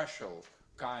special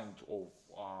kind of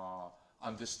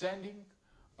understanding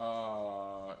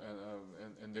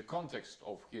in the context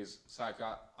of his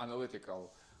psychoanalytical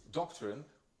doctrine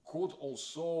could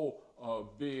also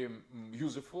be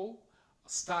useful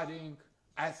studying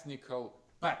ethnical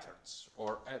patterns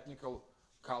or ethnical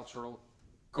cultural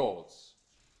codes.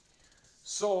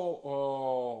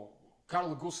 So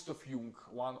Carl Gustav Jung,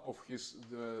 one of his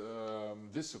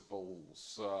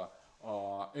disciples,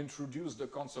 introduced the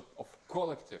concept of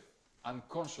collective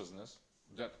unconsciousness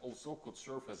that also could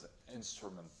serve as an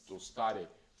instrument to study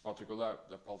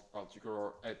the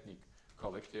particular ethnic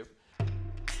collective.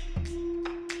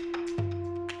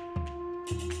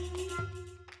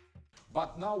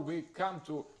 But now we come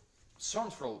to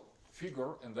central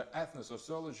figure in the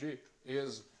ethnosociology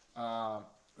is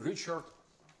Richard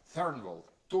Turnwald.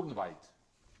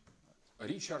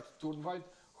 Richard Turnwald,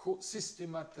 who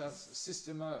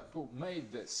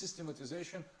made the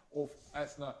systematization of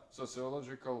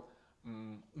ethnosociological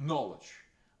knowledge,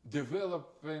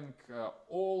 developing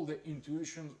all the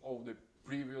intuitions of the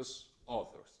previous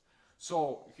authors.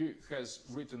 So he has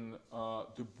written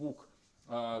the book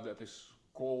that is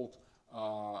called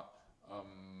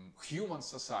Human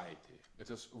Society. It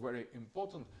is very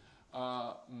important.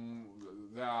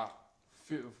 There are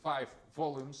 5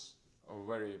 volumes,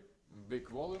 very big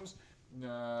volumes.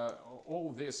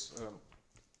 All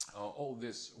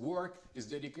this work is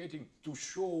dedicated to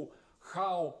show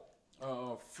how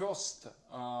first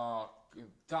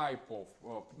type of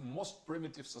most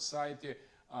primitive society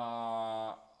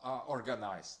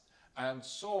organized. And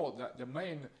so the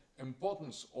main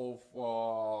importance of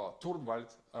Turnwald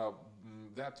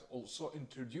that also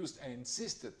introduced and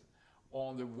insisted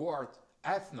on the word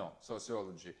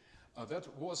ethnosociology, that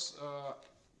was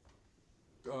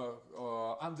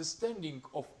understanding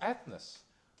of ethnos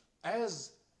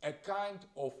as a kind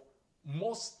of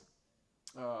most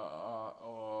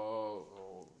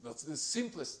that's the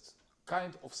simplest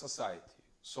kind of society.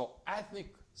 So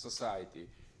ethnic society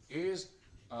is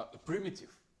a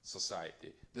primitive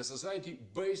society, the society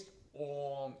based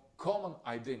on common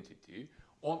identity,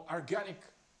 on organic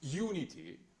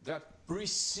unity that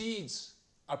precedes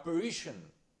apparition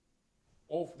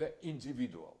of the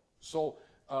individual. So,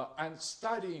 and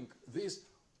studying these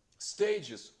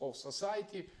stages of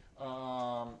society,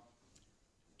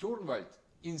 Turnwald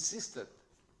insisted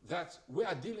that we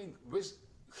are dealing with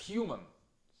humans.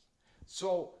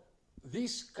 So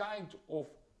this kind of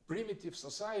primitive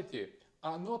society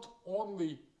are not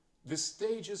only the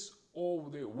stages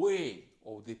of the way,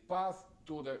 of the path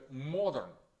to the modern,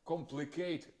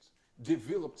 complicated,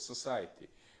 developed society.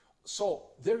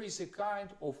 So there is a kind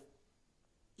of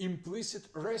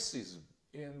implicit racism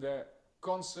in the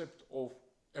concept of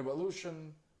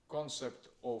evolution, concept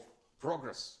of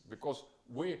progress, because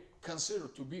we consider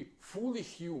to be fully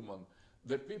human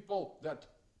the people that,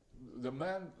 the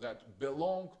men that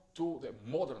belong to the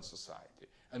modern society.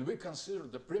 And we consider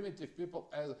the primitive people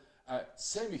as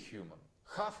semi-human,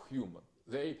 half-human.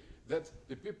 That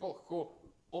the people who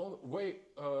were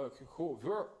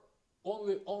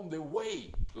only on the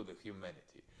way to the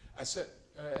humanity. I said,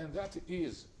 and that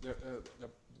is the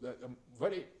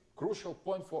very crucial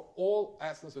point for all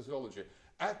ethnosociology.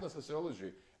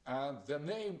 Ethnosociology, and the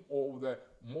name of the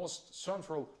most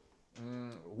central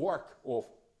work of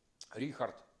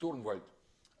Richard Turnwald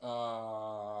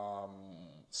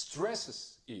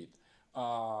stresses it,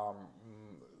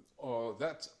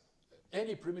 that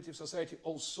any primitive society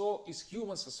also is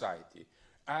human society,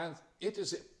 and it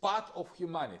is a part of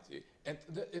humanity, and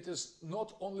it is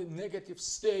not only negative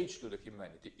stage to the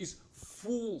humanity, it's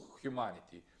full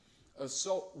humanity.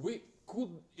 So we could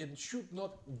and should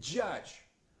not judge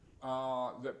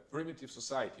the primitive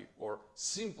society or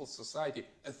simple society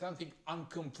as something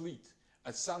incomplete,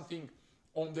 as something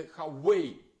on the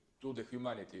way to the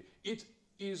humanity. It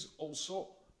is also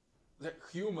the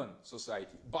human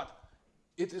society, but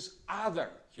it is other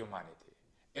humanity.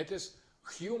 It is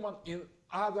human in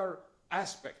other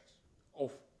aspects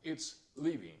of its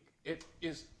living. It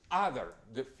is other,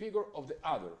 the figure of the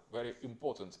other, very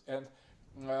important. And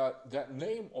the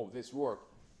name of this work,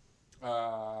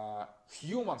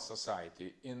 Human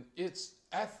Society, in its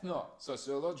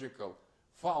ethno-sociological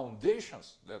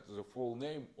foundations, that is the full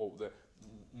name of the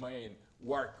main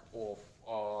work of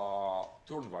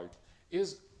Turnwald,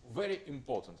 is very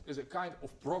important, is a kind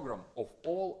of program of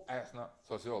all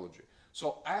ethnosociology.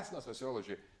 So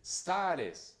ethnosociology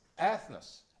studies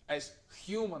ethnos as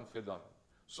human phenomenon.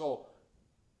 So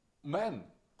man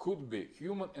could be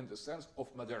human in the sense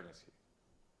of modernity,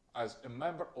 as a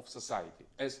member of society,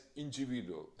 as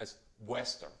individual, as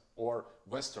Western or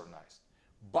Westernized,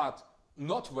 but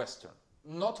not Western,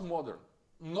 not modern,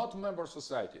 not member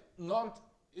society, not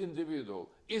individual,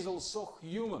 is also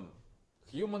human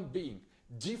being,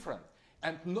 different,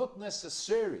 and not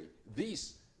necessary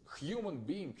this human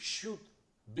being should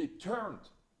be turned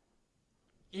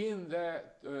in the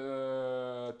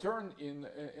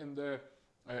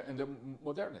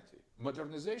modernity.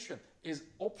 Modernization is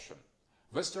option.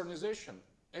 Westernization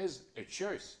is a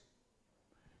choice.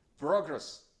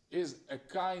 Progress is a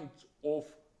kind of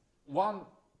one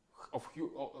of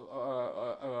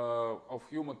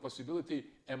human possibility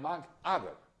among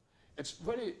other. It's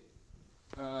very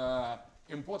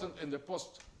important in the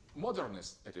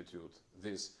postmodernist attitude,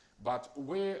 this, but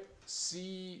we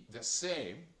see the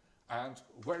same and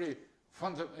very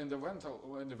in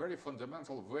a very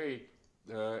fundamental way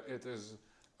it is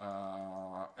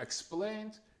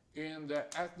explained in the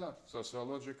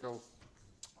ethnosociological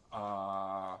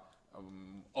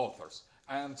authors.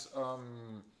 And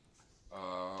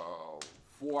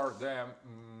for the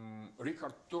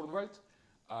Richard Turnwald,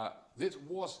 this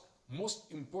was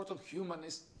most important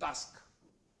humanist task,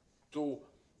 to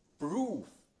prove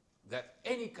that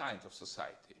any kind of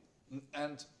society,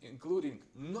 and including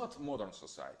not modern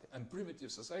society and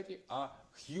primitive society, are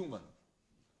human.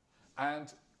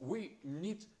 And we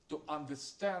need to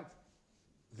understand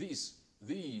these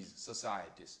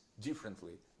societies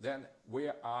differently than we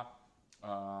are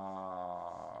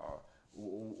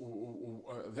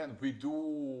than we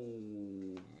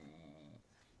do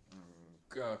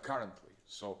currently.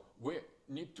 So we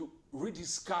need to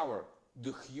rediscover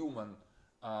the human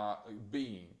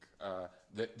being,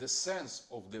 the sense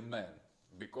of the man.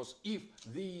 Because if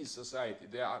these society,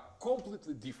 they are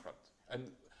completely different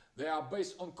and they are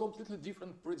based on completely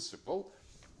different principle,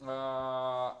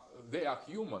 they are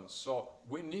human, so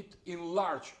we need to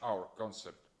enlarge our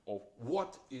concept of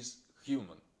what is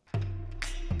human.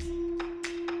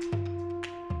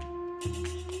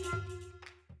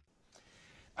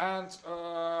 And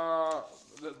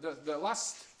the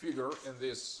last figure in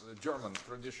this German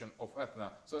tradition of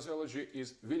ethnosociology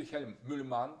is Wilhelm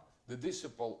Mühlmann, the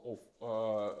disciple of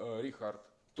Richard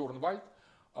Turnwald,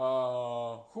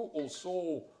 who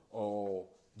also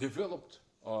developed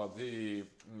the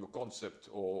concept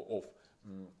of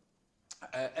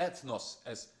ethnos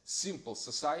as simple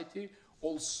society,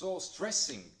 also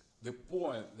stressing the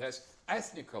point that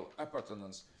ethnical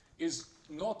appartenance is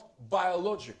not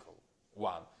biological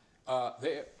one.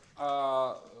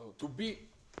 To be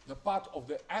the part of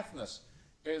the ethnos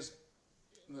is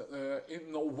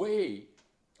in no way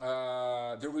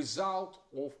the result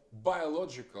of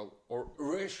biological or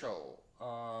racial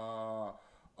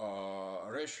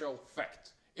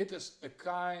fact. It is a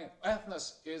kind,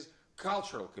 ethnos is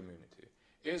cultural community,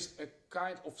 is a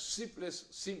kind of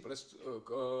simplest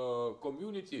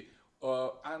community,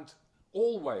 and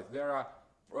always there are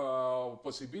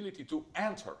possibility to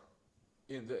enter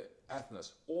in the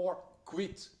ethnos or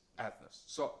quit ethnos.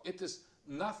 So it is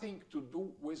nothing to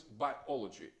do with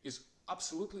biology. It's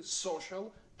absolutely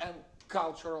social and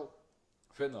cultural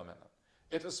phenomenon.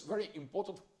 It is very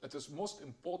important, it is most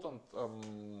important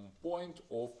point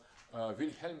of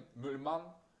Wilhelm Mühlmann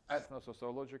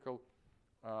ethnosociological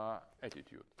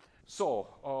attitude. So,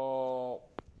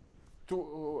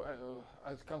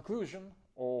 as conclusion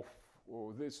of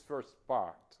this first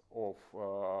part of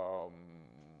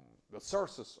the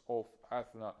sources of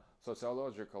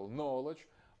ethnosociological knowledge,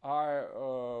 I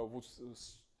would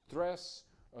stress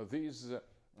this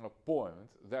point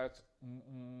that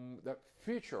the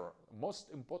most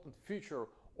important feature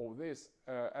of this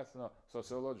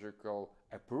ethnosociological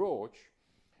approach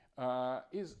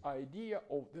is idea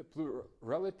of the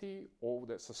plurality of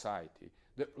the society,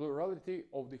 the plurality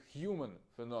of the human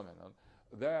phenomenon,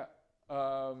 the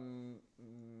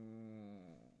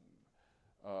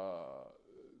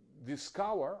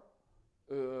discover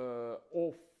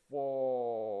of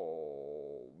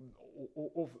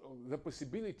the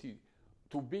possibility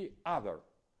to be other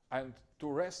and to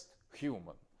rest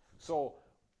human. So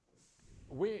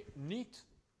we need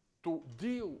to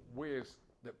deal with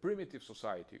the primitive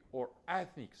society or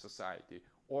ethnic society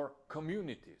or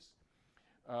communities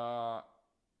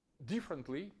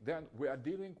differently than we are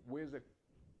dealing with a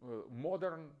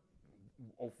modern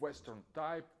of Western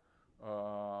type,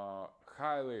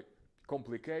 highly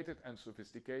complicated and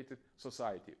sophisticated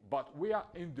society. But we are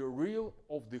in the realm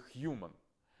of the human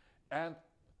and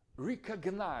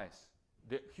recognize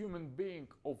the human being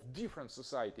of different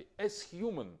society as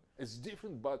human, as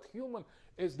different but human,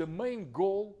 is the main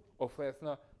goal of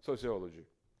ethnosociology.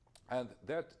 And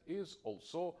that is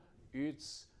also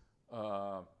its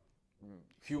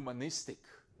humanistic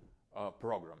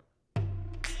program.